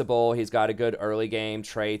flexible. He's got a good early game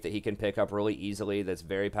trait that he can pick up really easily that's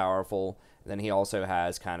very powerful. And then he also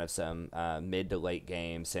has kind of some mid to late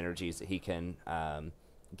game synergies that he can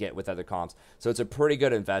get with other comps. So it's a pretty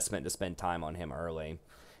good investment to spend time on him early.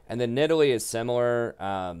 And then Nidalee is similar.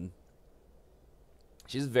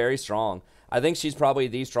 She's very strong. I think she's probably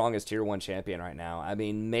the strongest tier 1 champion right now. I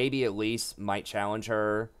mean, maybe at least might challenge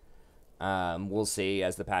her. We'll see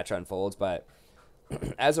as the patch unfolds, but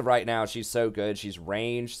as of right now, she's so good. She's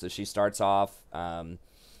ranged, so she starts off, and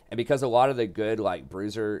because a lot of the good, like,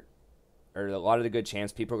 bruiser, or a lot of the good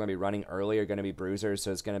champs people are going to be running early are going to be bruisers,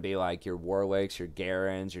 so it's going to be like your Warwicks, your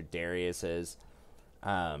Garens, your Dariuses,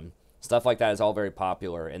 Stuff like that is all very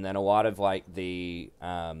popular. And then a lot of like the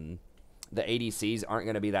ADCs aren't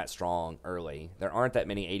going to be that strong early. There aren't that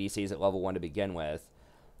many ADCs at level 1 to begin with.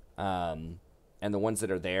 And the ones that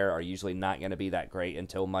are there are usually not going to be that great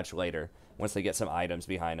until much later, once they get some items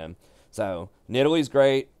behind them. So Nidalee's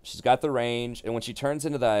great. She's got the range. And when she turns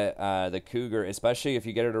into the Cougar, especially if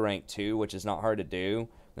you get her to rank 2, which is not hard to do,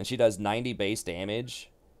 then she does 90 base damage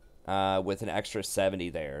with an extra 70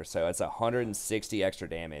 there. So it's 160 extra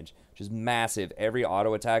damage, which is massive. Every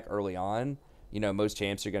auto attack early on, you know, most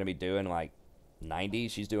champs are going to be doing like 90.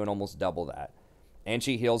 She's doing almost double that. And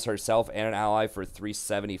she heals herself and an ally for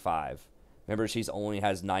 375. Remember, she's only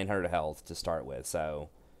has 900 health to start with. So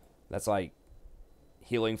that's like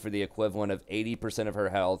healing for the equivalent of 80% of her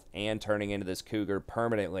health and turning into this Cougar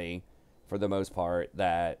permanently for the most part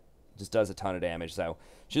that just does a ton of damage. So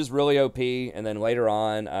she's really OP. And then later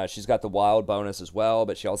on, she's got the wild bonus as well,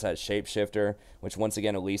 but she also has Shapeshifter, which once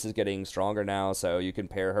again, Elise is getting stronger now. So you can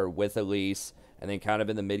pair her with Elise. And then kind of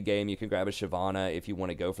in the mid game, you can grab a Shyvana if you want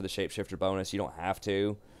to go for the Shapeshifter bonus. You don't have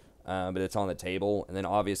to, but it's on the table. And then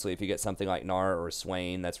obviously if you get something like Gnar or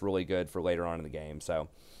Swain, that's really good for later on in the game. So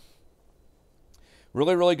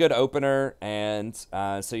really, really good opener. And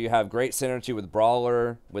so you have great synergy with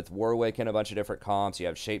Brawler, with Warwick and a bunch of different comps. You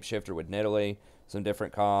have Shapeshifter with Nidalee, some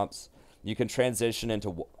different comps. You can transition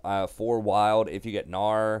into 4 Wild if you get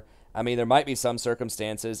Gnar. I mean, there might be some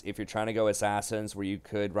circumstances if you're trying to go Assassins where you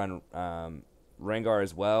could run Rengar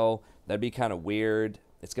as well. That'd be kind of weird.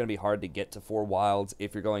 It's going to be hard to get to 4 Wilds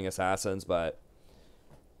if you're going Assassins, but,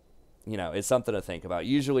 you know, it's something to think about.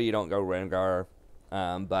 Usually you don't go Rengar,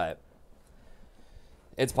 but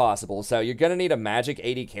it's possible. So you're going to need a magic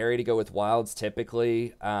 80 carry to go with Wilds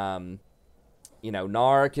typically. You know,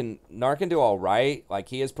 Gnar can do all right. Like,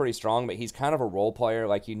 he is pretty strong, but he's kind of a role player.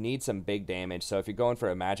 Like, you need some big damage. So if you're going for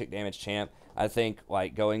a magic damage champ, I think,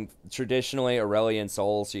 like, going traditionally Aurelion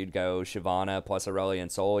Soul, so you'd go Shyvana plus Aurelion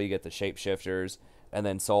Soul, you get the Shapeshifters, and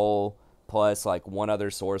then Soul plus, like, one other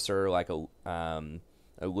sorcerer, like a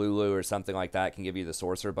Lulu or something like that can give you the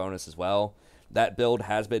sorcerer bonus as well. That build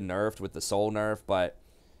has been nerfed with the Soul nerf, but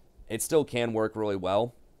it still can work really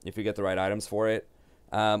well if you get the right items for it.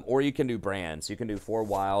 Or you can do brands. You can do 4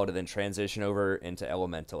 Wild and then transition over into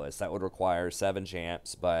Elementalist. That would require 7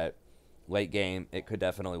 champs, but late game, it could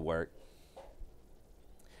definitely work.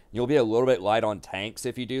 You'll be a little bit light on tanks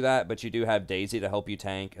if you do that, but you do have Daisy to help you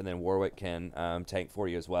tank, and then Warwick can tank for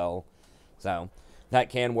you as well. So that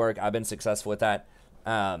can work. I've been successful with that.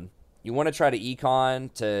 You want to try to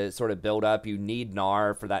econ to sort of build up. You need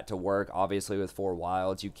Gnar for that to work. Obviously, with 4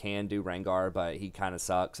 Wilds, you can do Rengar, but he kind of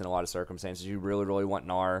sucks in a lot of circumstances. You really, really want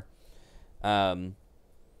Gnar. And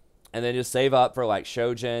then just save up for like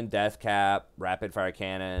Shojin, Death Cap, Rapid Fire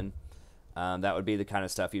Cannon. That would be the kind of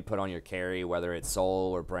stuff you'd put on your carry, whether it's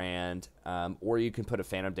Soul or Brand. Or you can put a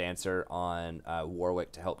Phantom Dancer on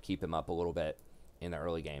Warwick to help keep him up a little bit in the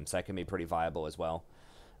early game. So that can be pretty viable as well.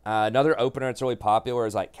 Another opener that's really popular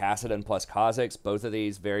is like Kassadin plus Kha'Zix. Both of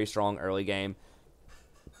these very strong early game.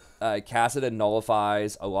 Kassadin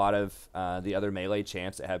nullifies a lot of the other melee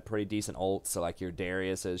champs that have pretty decent ults. So like your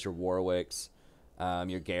Dariuses, your Warwicks,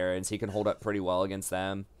 your Garens. He can hold up pretty well against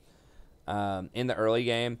them in the early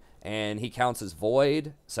game. And he counts as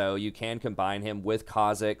Void, so you can combine him with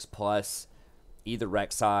Kha'Zix plus either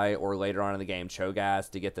Rek'Sai or later on in the game Cho'Gath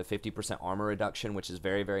to get the 50% armor reduction, which is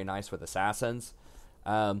very, very nice with Assassins.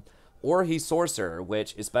 Or he's Sorcerer,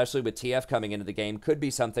 which, especially with TF coming into the game, could be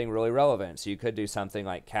something really relevant. So you could do something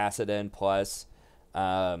like Kassadin plus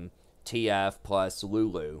TF plus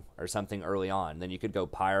Lulu or something early on. Then you could go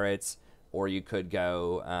Pirates, or you could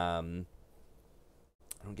go, I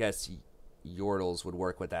guess Yordles would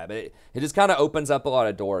work with that. But it just kind of opens up a lot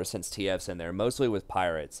of doors since TF's in there, mostly with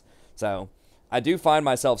Pirates. So I do find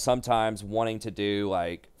myself sometimes wanting to do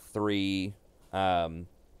like 3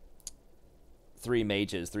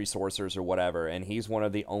 mages, 3 sorcerers or whatever, and he's one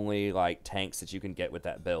of the only like tanks that you can get with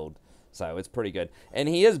that build. So it's pretty good. And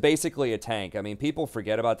he is basically a tank. I mean, people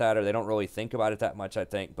forget about that, or they don't really think about it that much, I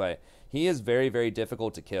think, but he is very, very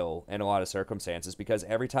difficult to kill in a lot of circumstances because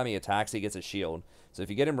every time he attacks, he gets a shield. So if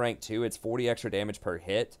you get him ranked 2, it's 40 extra damage per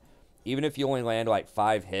hit. Even if you only land like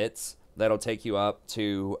 5 hits, that'll take you up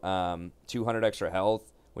to 200 extra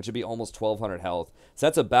health, which would be almost 1200 health. So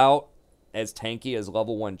that's about as tanky as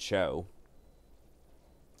level 1 Cho,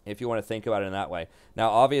 if you want to think about it in that way. Now,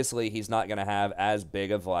 obviously, he's not going to have as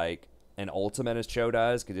big of like an ultimate as Cho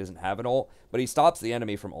does because he doesn't have an ult, but he stops the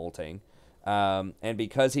enemy from ulting. And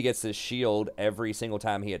because he gets this shield every single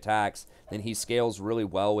time he attacks, then he scales really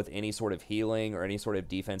well with any sort of healing or any sort of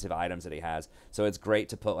defensive items that he has. So it's great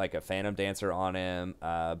to put like a Phantom Dancer on him,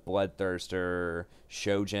 Bloodthirster,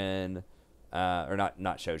 Shojin, or not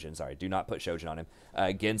Shojin, sorry. Do not put Shojin on him.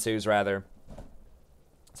 Ginsu's rather.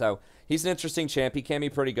 So he's an interesting champ. He can be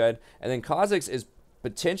pretty good. And then Kha'Zix is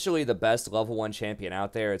potentially the best level 1 champion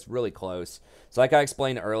out there. It's really close. So like I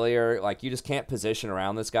explained earlier, like you just can't position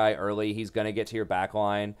around this guy early. He's going to get to your back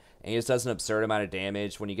line, and he just does an absurd amount of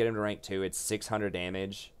damage. When you get him to rank 2, it's 600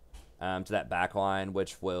 damage to that back line,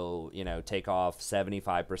 which will, you know, take off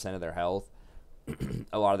 75% of their health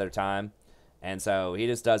a lot of their time. And so he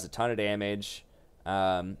just does a ton of damage.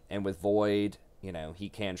 And with Void, you know, he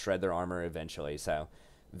can shred their armor eventually. So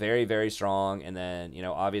very, very strong. And then, you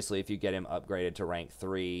know, obviously if you get him upgraded to rank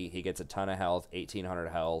 3, he gets a ton of health, 1,800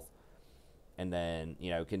 health. And then,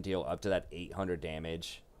 you know, can deal up to that 800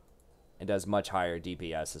 damage. And does much higher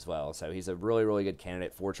DPS as well. So he's a really, really good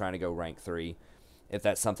candidate for trying to go rank 3, if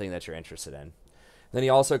that's something that you're interested in. Then he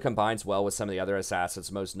also combines well with some of the other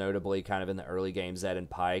assassins, most notably kind of in the early game Zed and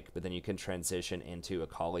Pyke. But then you can transition into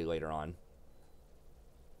Akali later on.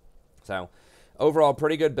 So overall,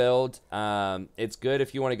 pretty good build. It's good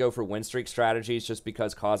if you want to go for win streak strategies, just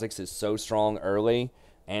because Kha'Zix is so strong early,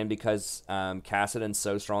 and because Kassadin's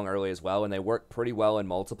so strong early as well, and they work pretty well in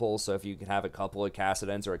multiples. So if you can have a couple of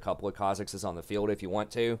Kassadins or a couple of Kha'Zixes on the field if you want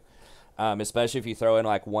to, especially if you throw in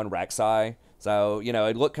like one Rek'Sai. So, you know,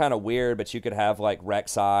 it'd look kind of weird, but you could have like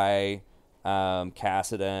Rek'Sai,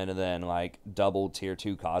 Kassadin, and then like double tier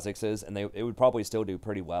 2 Kha'Zixes, and it would probably still do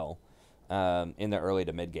pretty well in the early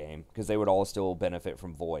to mid game, because they would all still benefit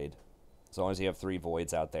from Void, as long as you have 3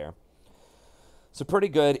 Voids out there. So pretty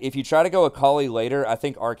good. If you try to go Akali later, I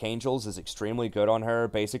think Archangels is extremely good on her.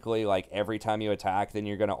 Basically, like every time you attack, then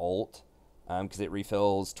you're going to ult, because it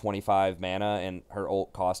refills 25 mana, and her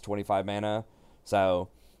ult costs 25 mana. So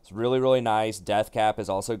it's really, really nice. Death Cap is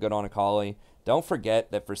also good on Akali. Don't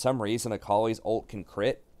forget that for some reason, Akali's ult can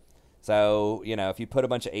crit. So, you know, if you put a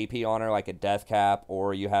bunch of AP on her, like a Death Cap,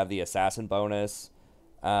 or you have the Assassin bonus,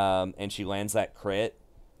 and she lands that crit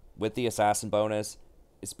with the Assassin bonus,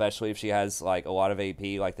 especially if she has, like, a lot of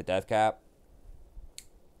AP, like the Death Cap,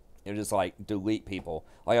 it'll just, like, delete people.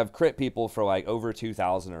 Like, I've crit people for, like, over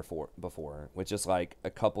 2,000 or before, with just, like,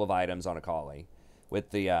 a couple of items on Akali,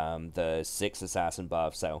 with the 6 Assassin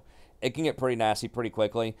buff. So it can get pretty nasty pretty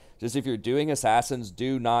quickly. Just if you're doing Assassins,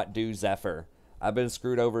 do not do Zephyr. I've been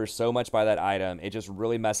screwed over so much by that item. It just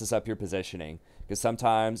really messes up your positioning, because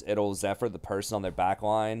sometimes it'll Zephyr the person on their back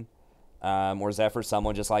line, or Zephyr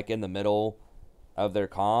someone just like in the middle of their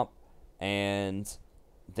comp, and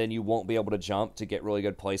then you won't be able to jump to get really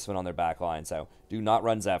good placement on their back line. So do not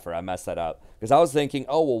run Zephyr. I messed that up, because I was thinking,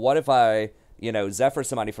 oh, well, what if I, you know, Zephyr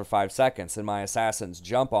somebody for 5 seconds and my assassins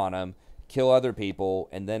jump on them, kill other people,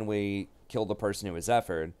 and then we kill the person who was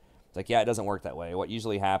Zephyr'd. It's like, yeah, it doesn't work that way. What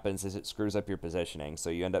usually happens is it screws up your positioning, so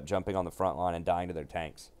you end up jumping on the front line and dying to their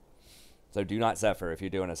tanks. So do not Zephyr if you're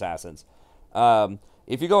doing assassins.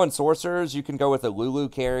 If you go in sorcerers, you can go with a Lulu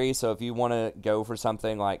carry. So if you want to go for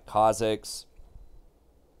something like Kha'Zix,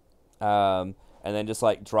 and then just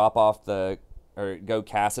like drop off the, or go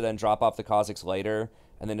Kassadin, drop off the Kha'Zix later,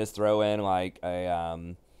 and then just throw in like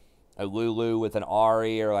a Lulu with an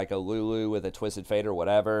Ahri, or like a Lulu with a Twisted Fate or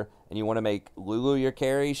whatever, and you want to make Lulu your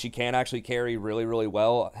carry, she can actually carry really, really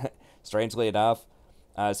well, strangely enough.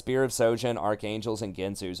 Spear of Sojin, Archangels, and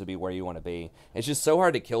Ginsu's would be where you want to be. It's just so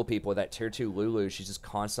hard to kill people with that tier 2 Lulu. She's just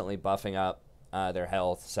constantly buffing up their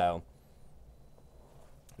health, so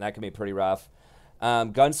that can be pretty rough.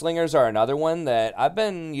 Gunslingers are another one that I've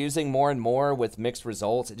been using more and more with mixed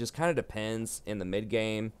results. It just kind of depends in the mid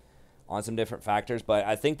game on some different factors, but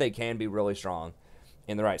I think they can be really strong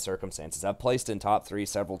in the right circumstances. I've placed in top 3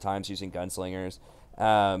 several times using Gunslingers.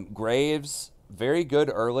 Graves, very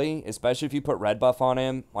good early, especially if you put red buff on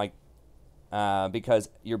him, like because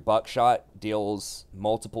your buckshot deals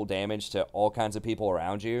multiple damage to all kinds of people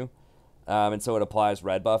around you, and so it applies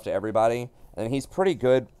red buff to everybody. And he's pretty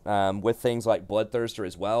good with things like Bloodthirster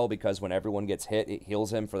as well, because when everyone gets hit, it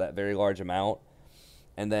heals him for that very large amount.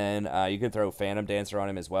 And then you can throw Phantom Dancer on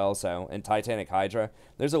him as well. So, and Titanic Hydra.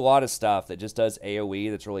 There's a lot of stuff that just does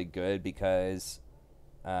AoE that's really good, because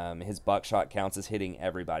his buckshot counts as hitting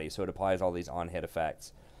everybody. So it applies all these on-hit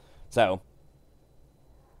effects. So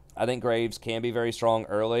I think Graves can be very strong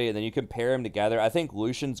early, and then you can pair him together. I think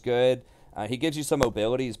Lucian's good. He gives you some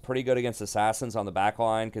mobility. He's pretty good against assassins on the back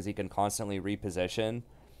line, because he can constantly reposition.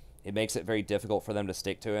 It makes it very difficult for them to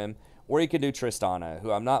stick to him. Or you can do Tristana,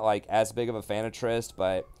 who I'm not like as big of a fan of Trist,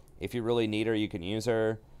 but if you really need her, you can use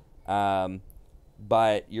her.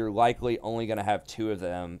 but you're likely only going to have two of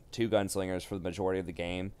them, two gunslingers for the majority of the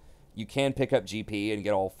game. You can pick up GP and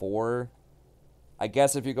get all four. I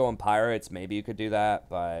guess if you're going pirates, maybe you could do that,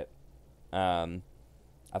 but I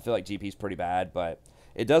feel like GP's pretty bad, but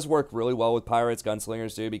it does work really well with pirates,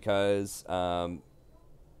 gunslingers do, because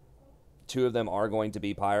two of them are going to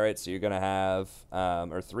be pirates, so you're going to have,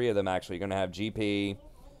 or three of them actually, you're going to have GP,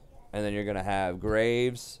 and then you're going to have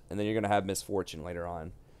Graves, and then you're going to have Misfortune later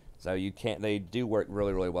on. So you can't, they do work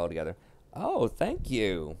really, really well together. Oh, thank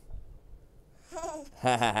you.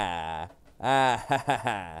 Ha ha ha. Ah ha ha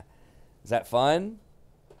ha. Is that fun?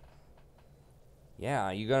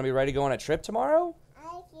 Yeah, you gonna be ready to go on a trip tomorrow?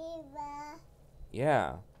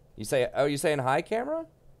 Yeah. You say, oh, you saying hi, camera?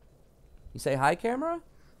 You say hi, camera?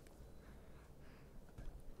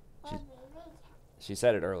 She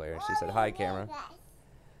said it earlier. She said hi, camera.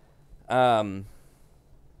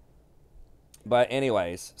 But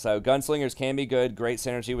anyways, so gunslingers can be good. Great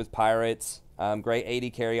synergy with pirates. Great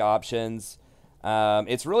AD carry options.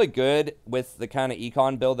 It's really good with the kind of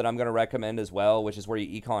econ build that I'm going to recommend as well, which is where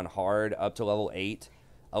you econ hard up to level 8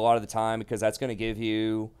 a lot of the time, because that's going to give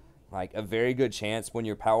you like a very good chance when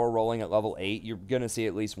you're power rolling at level 8, you're going to see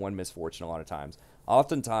at least one misfortune a lot of times.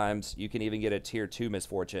 Oftentimes, you can even get a tier 2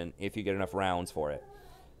 misfortune if you get enough rounds for it.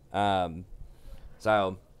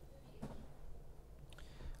 So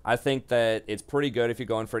I think that it's pretty good if you're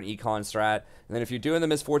going for an econ strat. And then if you're doing the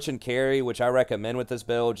misfortune carry, which I recommend with this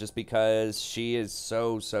build just because she is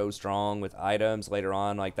so strong with items later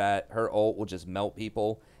on like that, her ult will just melt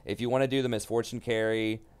people. If you want to do the misfortune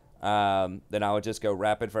carry, then I would just go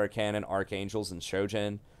rapid fire cannon, archangels, and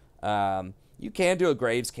Shojin. You can do a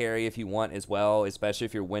Graves carry if you want as well, especially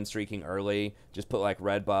if you're win streaking early. Just put like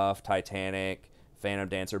red buff, Titanic, Phantom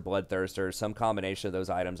Dancer, Bloodthirster, some combination of those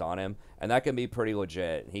items on him, and that can be pretty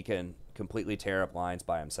legit. He can completely tear up lines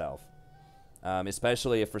by himself.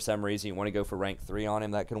 Especially if for some reason you want to go for rank 3 on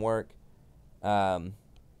him, that can work. And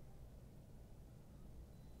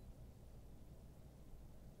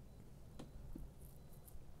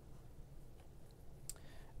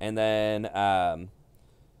then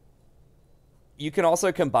you can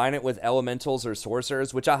also combine it with elementals or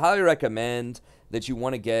sorcerers, which I highly recommend that you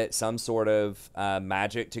want to get some sort of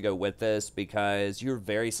magic to go with this, because you're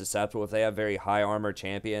very susceptible if they have very high armor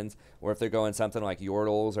champions, or if they're going something like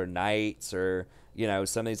Yordles or Knights or, you know,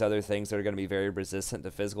 some of these other things that are going to be very resistant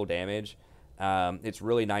to physical damage. It's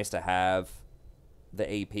really nice to have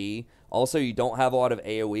the AP. Also, you don't have a lot of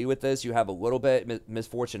AoE with this. You have a little bit.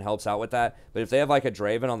 Misfortune helps out with that. But if they have like a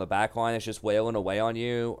Draven on the back line that's just wailing away on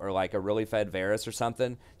you, or like a really fed Varus or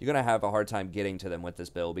something, you're going to have a hard time getting to them with this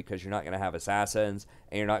build, because you're not going to have assassins,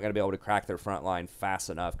 and you're not going to be able to crack their front line fast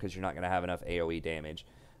enough because you're not going to have enough AoE damage.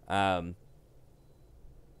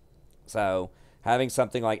 So having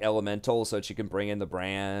something like Elemental so that you can bring in the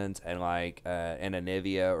brand and like an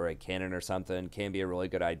Anivia or a Cannon or something can be a really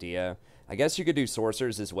good idea. I guess you could do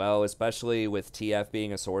sorcerers as well, especially with TF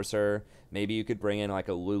being a sorcerer. Maybe you could bring in like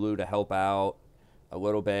a Lulu to help out a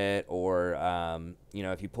little bit, or you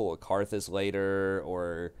know, if you pull a Karthus later,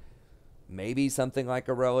 or maybe something like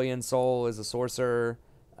Aurelion Soul as a sorcerer.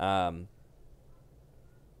 You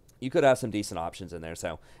could have some decent options in there,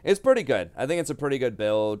 so it's pretty good. I think it's a pretty good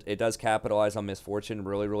build. It does capitalize on Misfortune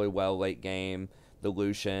really, really well late game. The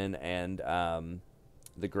Lucian and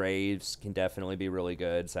the Graves can definitely be really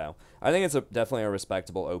good, so I think it's definitely a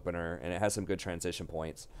respectable opener, and it has some good transition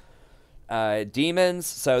points. Demons,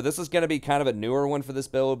 so this is going to be kind of a newer one for this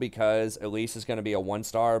build, because Elise is going to be a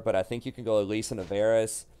 1-star, but I think you can go Elise and a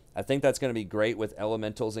Varus. I think that's going to be great with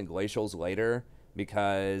Elementals and Glacials later,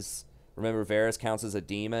 because remember, Varus counts as a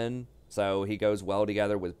demon, so he goes well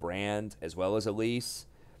together with Brand, as well as Elise,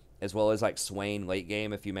 as well as like Swain late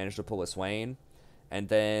game if you manage to pull a Swain. And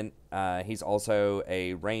then he's also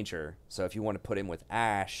a Ranger, so if you want to put him with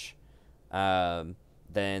Ashe, then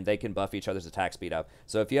they can buff each other's attack speed up.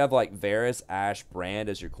 So if you have like Varus, Ashe, Brand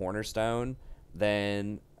as your cornerstone,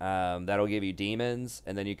 then that'll give you demons,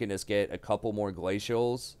 and then you can just get a couple more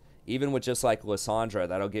Glacials. Even with just like Lysandra,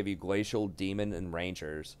 that'll give you Glacial, Demon, and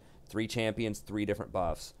Rangers. 3 champions, 3 different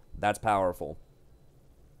buffs. That's powerful.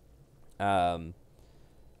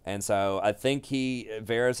 And so I think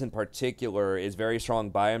Varus in particular, is very strong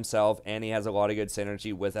by himself, and he has a lot of good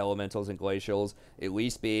synergy with Elementals and Glacials.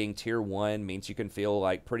 Elise being tier 1 means you can feel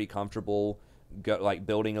like pretty comfortable like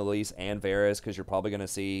building Elise and Varus, because you're probably going to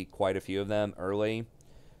see quite a few of them early.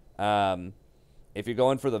 If you're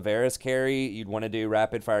going for the Varus carry, you'd want to do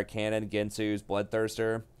Rapid Fire Cannon, Gensu's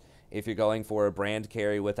Bloodthirster. if you're going for a brand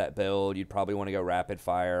carry with that build, you'd probably want to go Rapid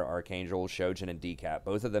Fire, Archangel, Shojin, and Decap.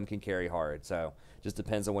 Both of them can carry hard, so just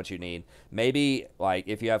depends on what you need. Maybe, like,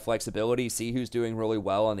 if you have flexibility, see who's doing really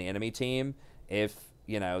well on the enemy team. If,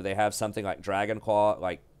 you know, they have something like Dragon Claw,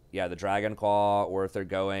 like, yeah, the Dragon Claw, or if they're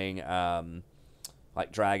going,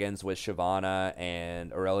 like, Dragons with Shyvana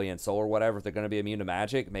and Aurelion Soul or whatever, if they're going to be immune to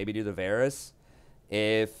magic, maybe do the Varus.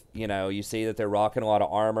 If, you know, you see that they're rocking a lot of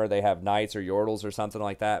armor, they have Knights or Yordles or something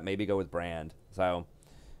like that, maybe go with Brand. So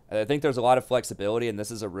I think there's a lot of flexibility, and this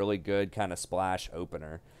is a really good kind of splash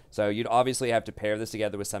opener. So you'd obviously have to pair this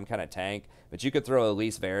together with some kind of tank, but you could throw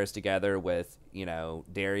Elise Varus together with, you know,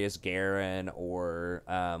 Darius Garen or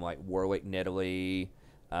like Warwick Nidalee.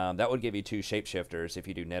 That would give you 2 shapeshifters if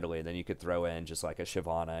you do Nidalee, and then you could throw in just like a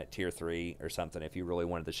Shyvana at tier 3 or something if you really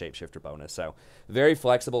wanted the shapeshifter bonus. So very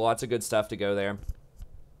flexible, lots of good stuff to go there.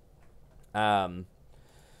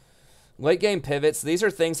 Late game pivots, these are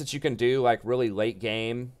things that you can do like really late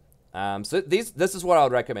game. So this is what I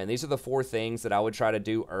would recommend. These are the 4 things that I would try to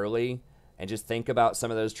do early, and just think about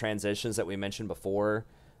some of those transitions that we mentioned before.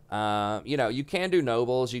 You know, you can do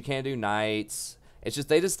nobles, you can do knights. It's just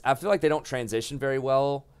I feel like they don't transition very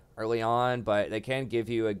well early on, but they can give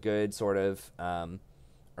you a good sort of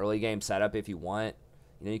early game setup if you want.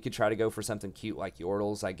 You know, you could try to go for something cute like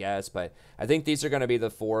Yordles, I guess, but I think these are going to be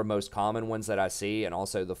the 4 most common ones that I see, and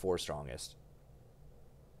also the 4 strongest.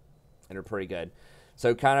 And are pretty good.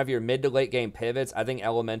 So kind of your mid to late game pivots, I think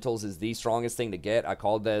Elementals is the strongest thing to get. I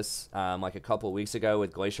called this like a couple of weeks ago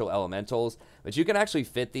with Glacial Elementals, but you can actually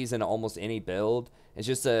fit these into almost any build. It's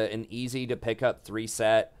just an easy to pick up 3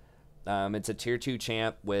 set. It's a tier 2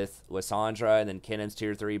 champ with Lysandra, and then Kennen's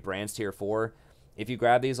tier 3, Brand's tier 4. If you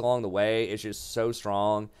grab these along the way, it's just so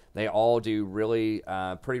strong. They all do really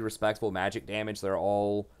pretty respectable magic damage. They're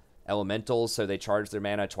all elementals, so they charge their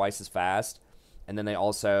mana twice as fast. And then they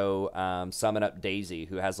also summon up Daisy,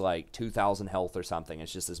 who has like 2,000 health or something.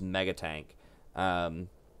 It's just this mega tank. Go ahead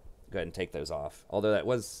and take those off. Although that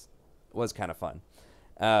was kind of fun.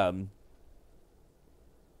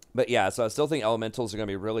 But yeah, so I still think elementals are going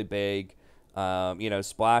to be really big. You know,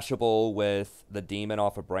 splashable with the demon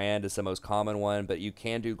off a brand is the most common one, but you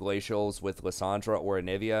can do glacials with Lysandra or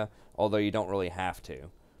Anivia, although you don't really have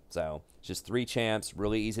to. So just 3 champs,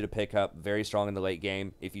 really easy to pick up, very strong in the late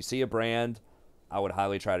game. If you see a brand, I would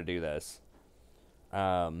highly try to do this.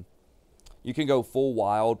 You can go full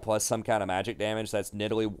wild plus some kind of magic damage. That's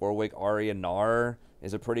Nidalee, Warwick, Ahri, and Gnar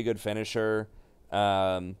is a pretty good finisher.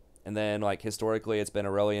 And then, like, historically, it's been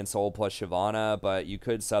Aurelion Soul plus Shyvana, but you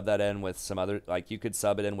could sub that in with some other, like, you could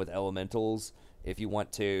sub it in with Elementals if you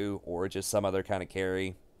want to, or just some other kind of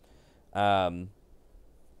carry.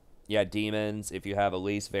 Yeah, Demons, if you have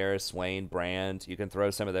Elise, Varus, Swain, Brand, you can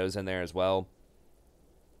throw some of those in there as well.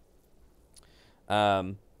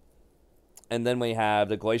 And then we have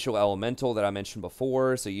the Glacial Elemental that I mentioned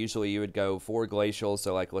before, so usually you would go 4 Glacials,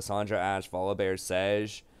 so like Lysandra, Ashe, Volibear,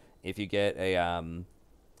 Sej. If you get an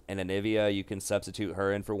Anivia, you can substitute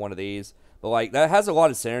her in for one of these. But, like, that has a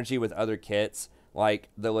lot of synergy with other kits. Like,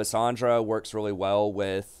 the Lysandra works really well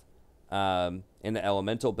with, in the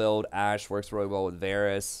Elemental build. Ashe works really well with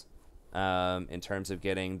Varus, in terms of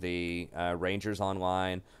getting the Rangers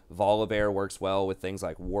online. Volibear works well with things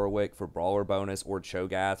like Warwick for Brawler bonus, or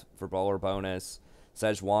Cho'Gath for Brawler bonus.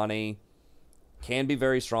 Sejuani can be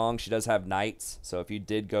very strong. She does have Knights, so if you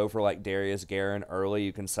did go for, like, Darius Garen early,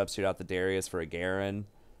 you can substitute out the Darius for a Garen.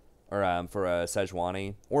 Or for a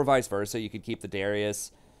Sejuani, or vice versa. You could keep the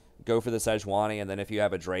Darius, go for the Sejuani, and then if you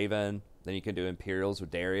have a Draven, then you can do Imperials with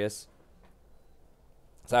Darius.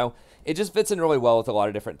 So it just fits in really well with a lot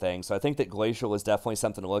of different things. So I think that Glacial is definitely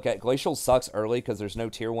something to look at. Glacial sucks early because there's no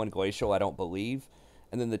tier 1 Glacial, I don't believe.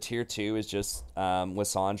 And then the tier 2 is just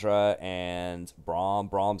Lysandra and Braum.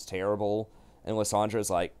 Braum's terrible, and Lysandra's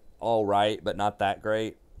like all right, but not that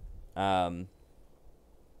great. So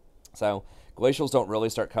Glacials don't really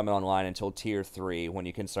start coming online until tier 3, when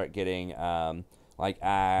you can start getting like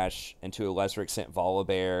Ashe, and to a lesser extent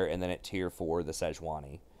Volibear, and then at tier 4 the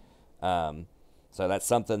Sejuani. So that's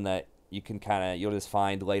something that you can you'll just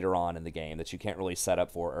find later on in the game that you can't really set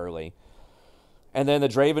up for early. And then the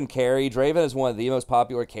Draven carry. Draven is one of the most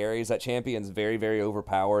popular carries. That champion's very, very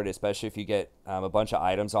overpowered, especially if you get a bunch of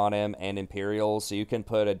items on him and Imperials. So you can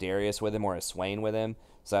put a Darius with him or a Swain with him.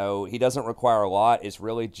 So he doesn't require a lot. It's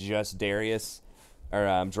really just Darius, or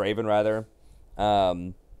Draven rather.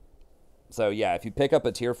 So yeah, if you pick up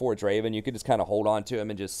a tier 4 Draven, you can just kind of hold on to him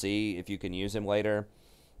and just see if you can use him later.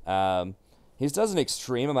 He does an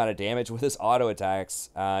extreme amount of damage with his auto attacks,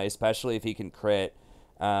 especially if he can crit.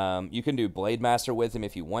 You can do Blade Master with him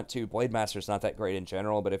if you want to. Blade Master's not that great in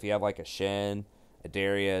general, but if you have like a Shen, a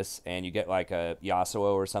Darius, and you get like a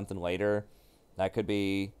Yasuo or something later, that could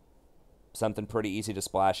be something pretty easy to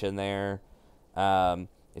splash in there.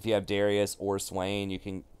 If you have Darius or Swain, you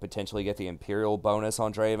can potentially get the Imperial bonus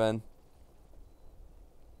on Draven.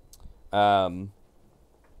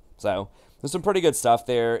 So there's some pretty good stuff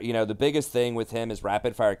there. You know, the biggest thing with him is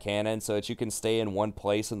rapid fire cannon, so that you can stay in one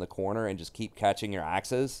place in the corner and just keep catching your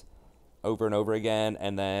axes over and over again.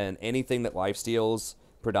 And then anything that life steals,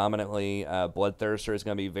 predominantly Bloodthirster, is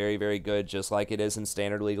going to be very, very good, just like it is in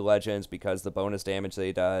Standard League of Legends, because the bonus damage that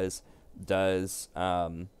he does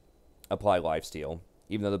apply lifesteal,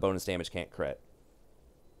 even though the bonus damage can't crit.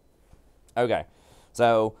 Okay,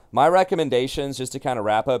 so my recommendations, just to kind of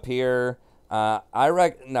wrap up here,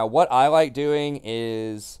 now what I like doing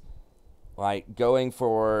is like going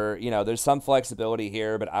for, you know, there's some flexibility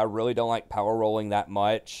here, but I really don't like power rolling that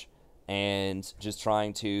much and just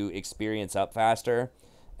trying to experience up faster.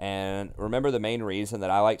 And remember, the main reason that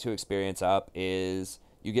I like to experience up is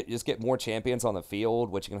you just get more champions on the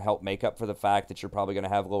field, which can help make up for the fact that you're probably going to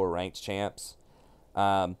have lower ranked champs.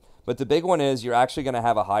 But the big one is you're actually going to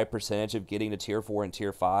have a high percentage of getting to tier 4 and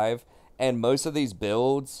tier 5. And most of these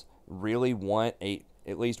builds really want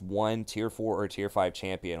at least one tier 4 or tier 5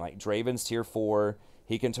 champion. Like Draven's tier 4,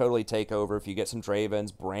 he can totally take over if you get some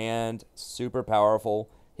Dravens. Brand, super powerful.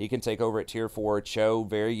 He can take over at tier 4. Cho,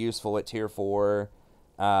 very useful at tier 4.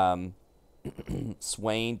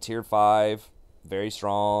 Swain, tier 5, very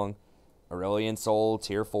strong. Aurelion Sol,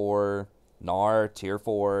 tier 4. Gnar, tier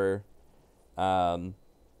 4.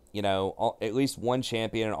 You know, at least one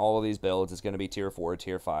champion in all of these builds is going to be tier 4 or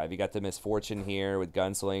tier 5. You got the Misfortune here with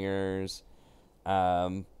Gunslingers.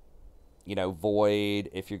 You know, Void.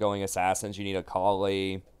 If you're going Assassins, you need a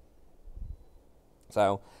Kali.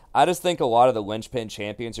 So I just think a lot of the linchpin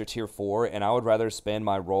champions are tier 4, and I would rather spend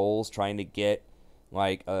my rolls trying to get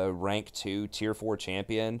like a rank 2 tier 4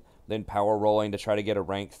 champion than power rolling to try to get a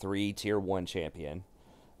rank 3 tier 1 champion.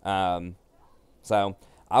 So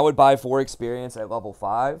I would buy 4 experience at level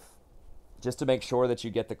 5 just to make sure that you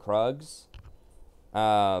get the Krugs.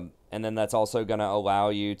 And then that's also going to allow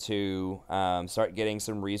you to start getting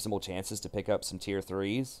some reasonable chances to pick up some tier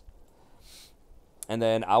 3s. And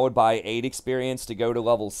then I would buy 8 experience to go to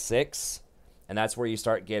level 6. And that's where you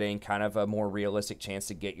start getting kind of a more realistic chance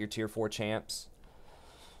to get your tier 4 champs.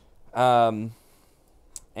 But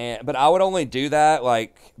I would only do that,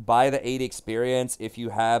 like, buy the 8 experience if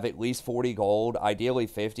you have at least 40 gold, ideally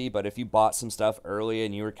 50, but if you bought some stuff early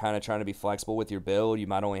and you were kind of trying to be flexible with your build, you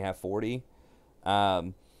might only have 40.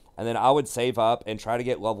 And then I would save up and try to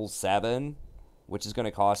get level 7, which is going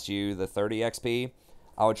to cost you the 30 XP.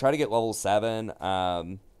 I would try to get level 7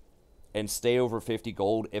 and stay over 50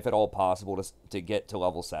 gold, if at all possible, to get to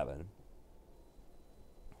level 7.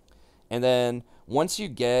 And then once you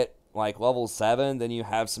get like level 7, then you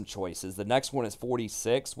have some choices. The next one is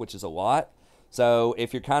 46, which is a lot. So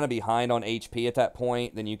if you're kind of behind on HP at that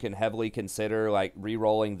point, then you can heavily consider like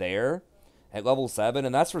re-rolling there at level 7,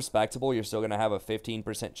 and that's respectable. You're still going to have a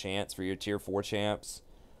 15% chance for your tier 4 champs,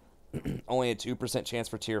 only a 2% chance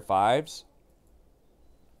for tier 5s.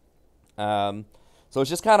 So it's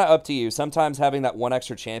just kind of up to you. Sometimes having that one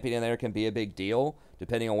extra champion in there can be a big deal,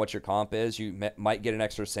 depending on what your comp is. You might get an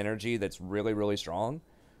extra synergy that's really, really strong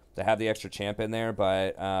to have the extra champ in there,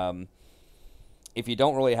 but if you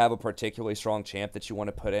don't really have a particularly strong champ that you want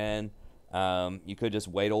to put in, you could just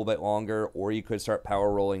wait a little bit longer, or you could start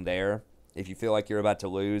power rolling there if you feel like you're about to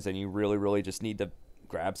lose and you really, really just need to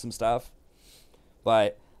grab some stuff.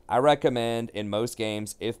 But I recommend in most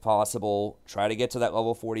games, if possible, try to get to that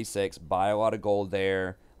level 46, buy a lot of gold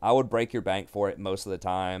there. I would break your bank for it most of the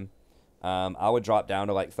time. I would drop down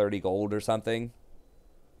to like 30 gold or something,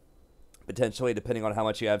 potentially, depending on how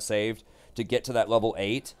much you have saved, to get to that level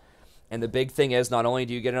 8. And the big thing is, not only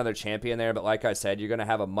do you get another champion there, but like I said, you're going to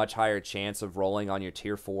have a much higher chance of rolling on your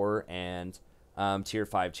tier 4 and tier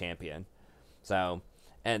 5 champion. So,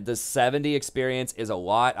 and the 70 experience is a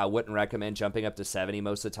lot. I wouldn't recommend jumping up to 70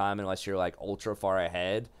 most of the time unless you're like ultra far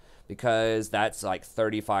ahead, because that's like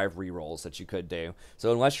 35 rerolls that you could do.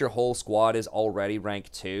 So unless your whole squad is already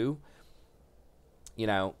rank 2, you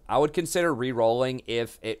know, I would consider re-rolling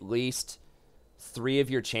if at least 3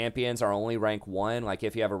 of your champions are only rank 1. Like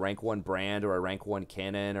if you have a rank 1 Brand or a rank 1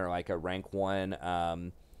 Kennen or like a rank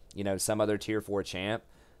 1, you know, some other tier 4 champ,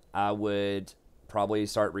 I would probably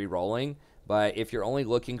start re-rolling. But if you're only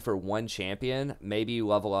looking for 1 champion, maybe you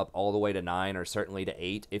level up all the way to 9 or certainly to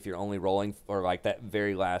 8 if you're only rolling for like that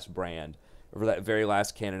very last Brand or that very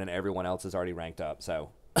last Kennen and everyone else is already ranked up. So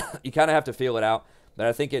you kind of have to feel it out. But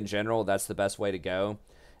I think in general, that's the best way to go.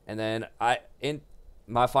 And then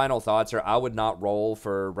my final thoughts are I would not roll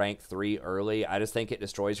for rank 3 early. I just think it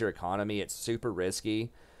destroys your economy. It's super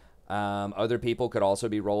risky. Other people could also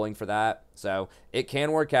be rolling for that. So it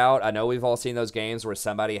can work out. I know we've all seen those games where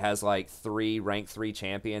somebody has like 3 rank 3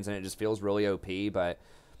 champions and it just feels really OP. But,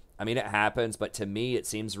 I mean, it happens. But to me, it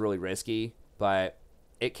seems really risky. But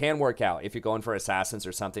it can work out. If you're going for Assassins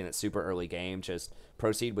or something that's super early game, just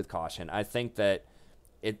proceed with caution. I think that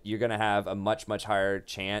you're going to have a much, much higher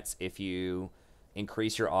chance if you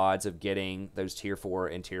increase your odds of getting those tier 4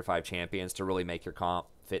 and tier 5 champions to really make your comp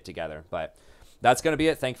fit together. But that's going to be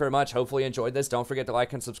it. Thank you very much. Hopefully you enjoyed this. Don't forget to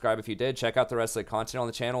like and subscribe if you did. Check out the rest of the content on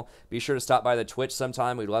the channel. Be sure to stop by the Twitch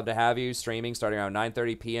sometime. We'd love to have you streaming starting around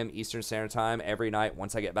 9:30 p.m. Eastern Standard Time every night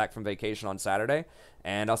once I get back from vacation on Saturday.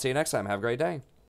 And I'll see you next time. Have a great day.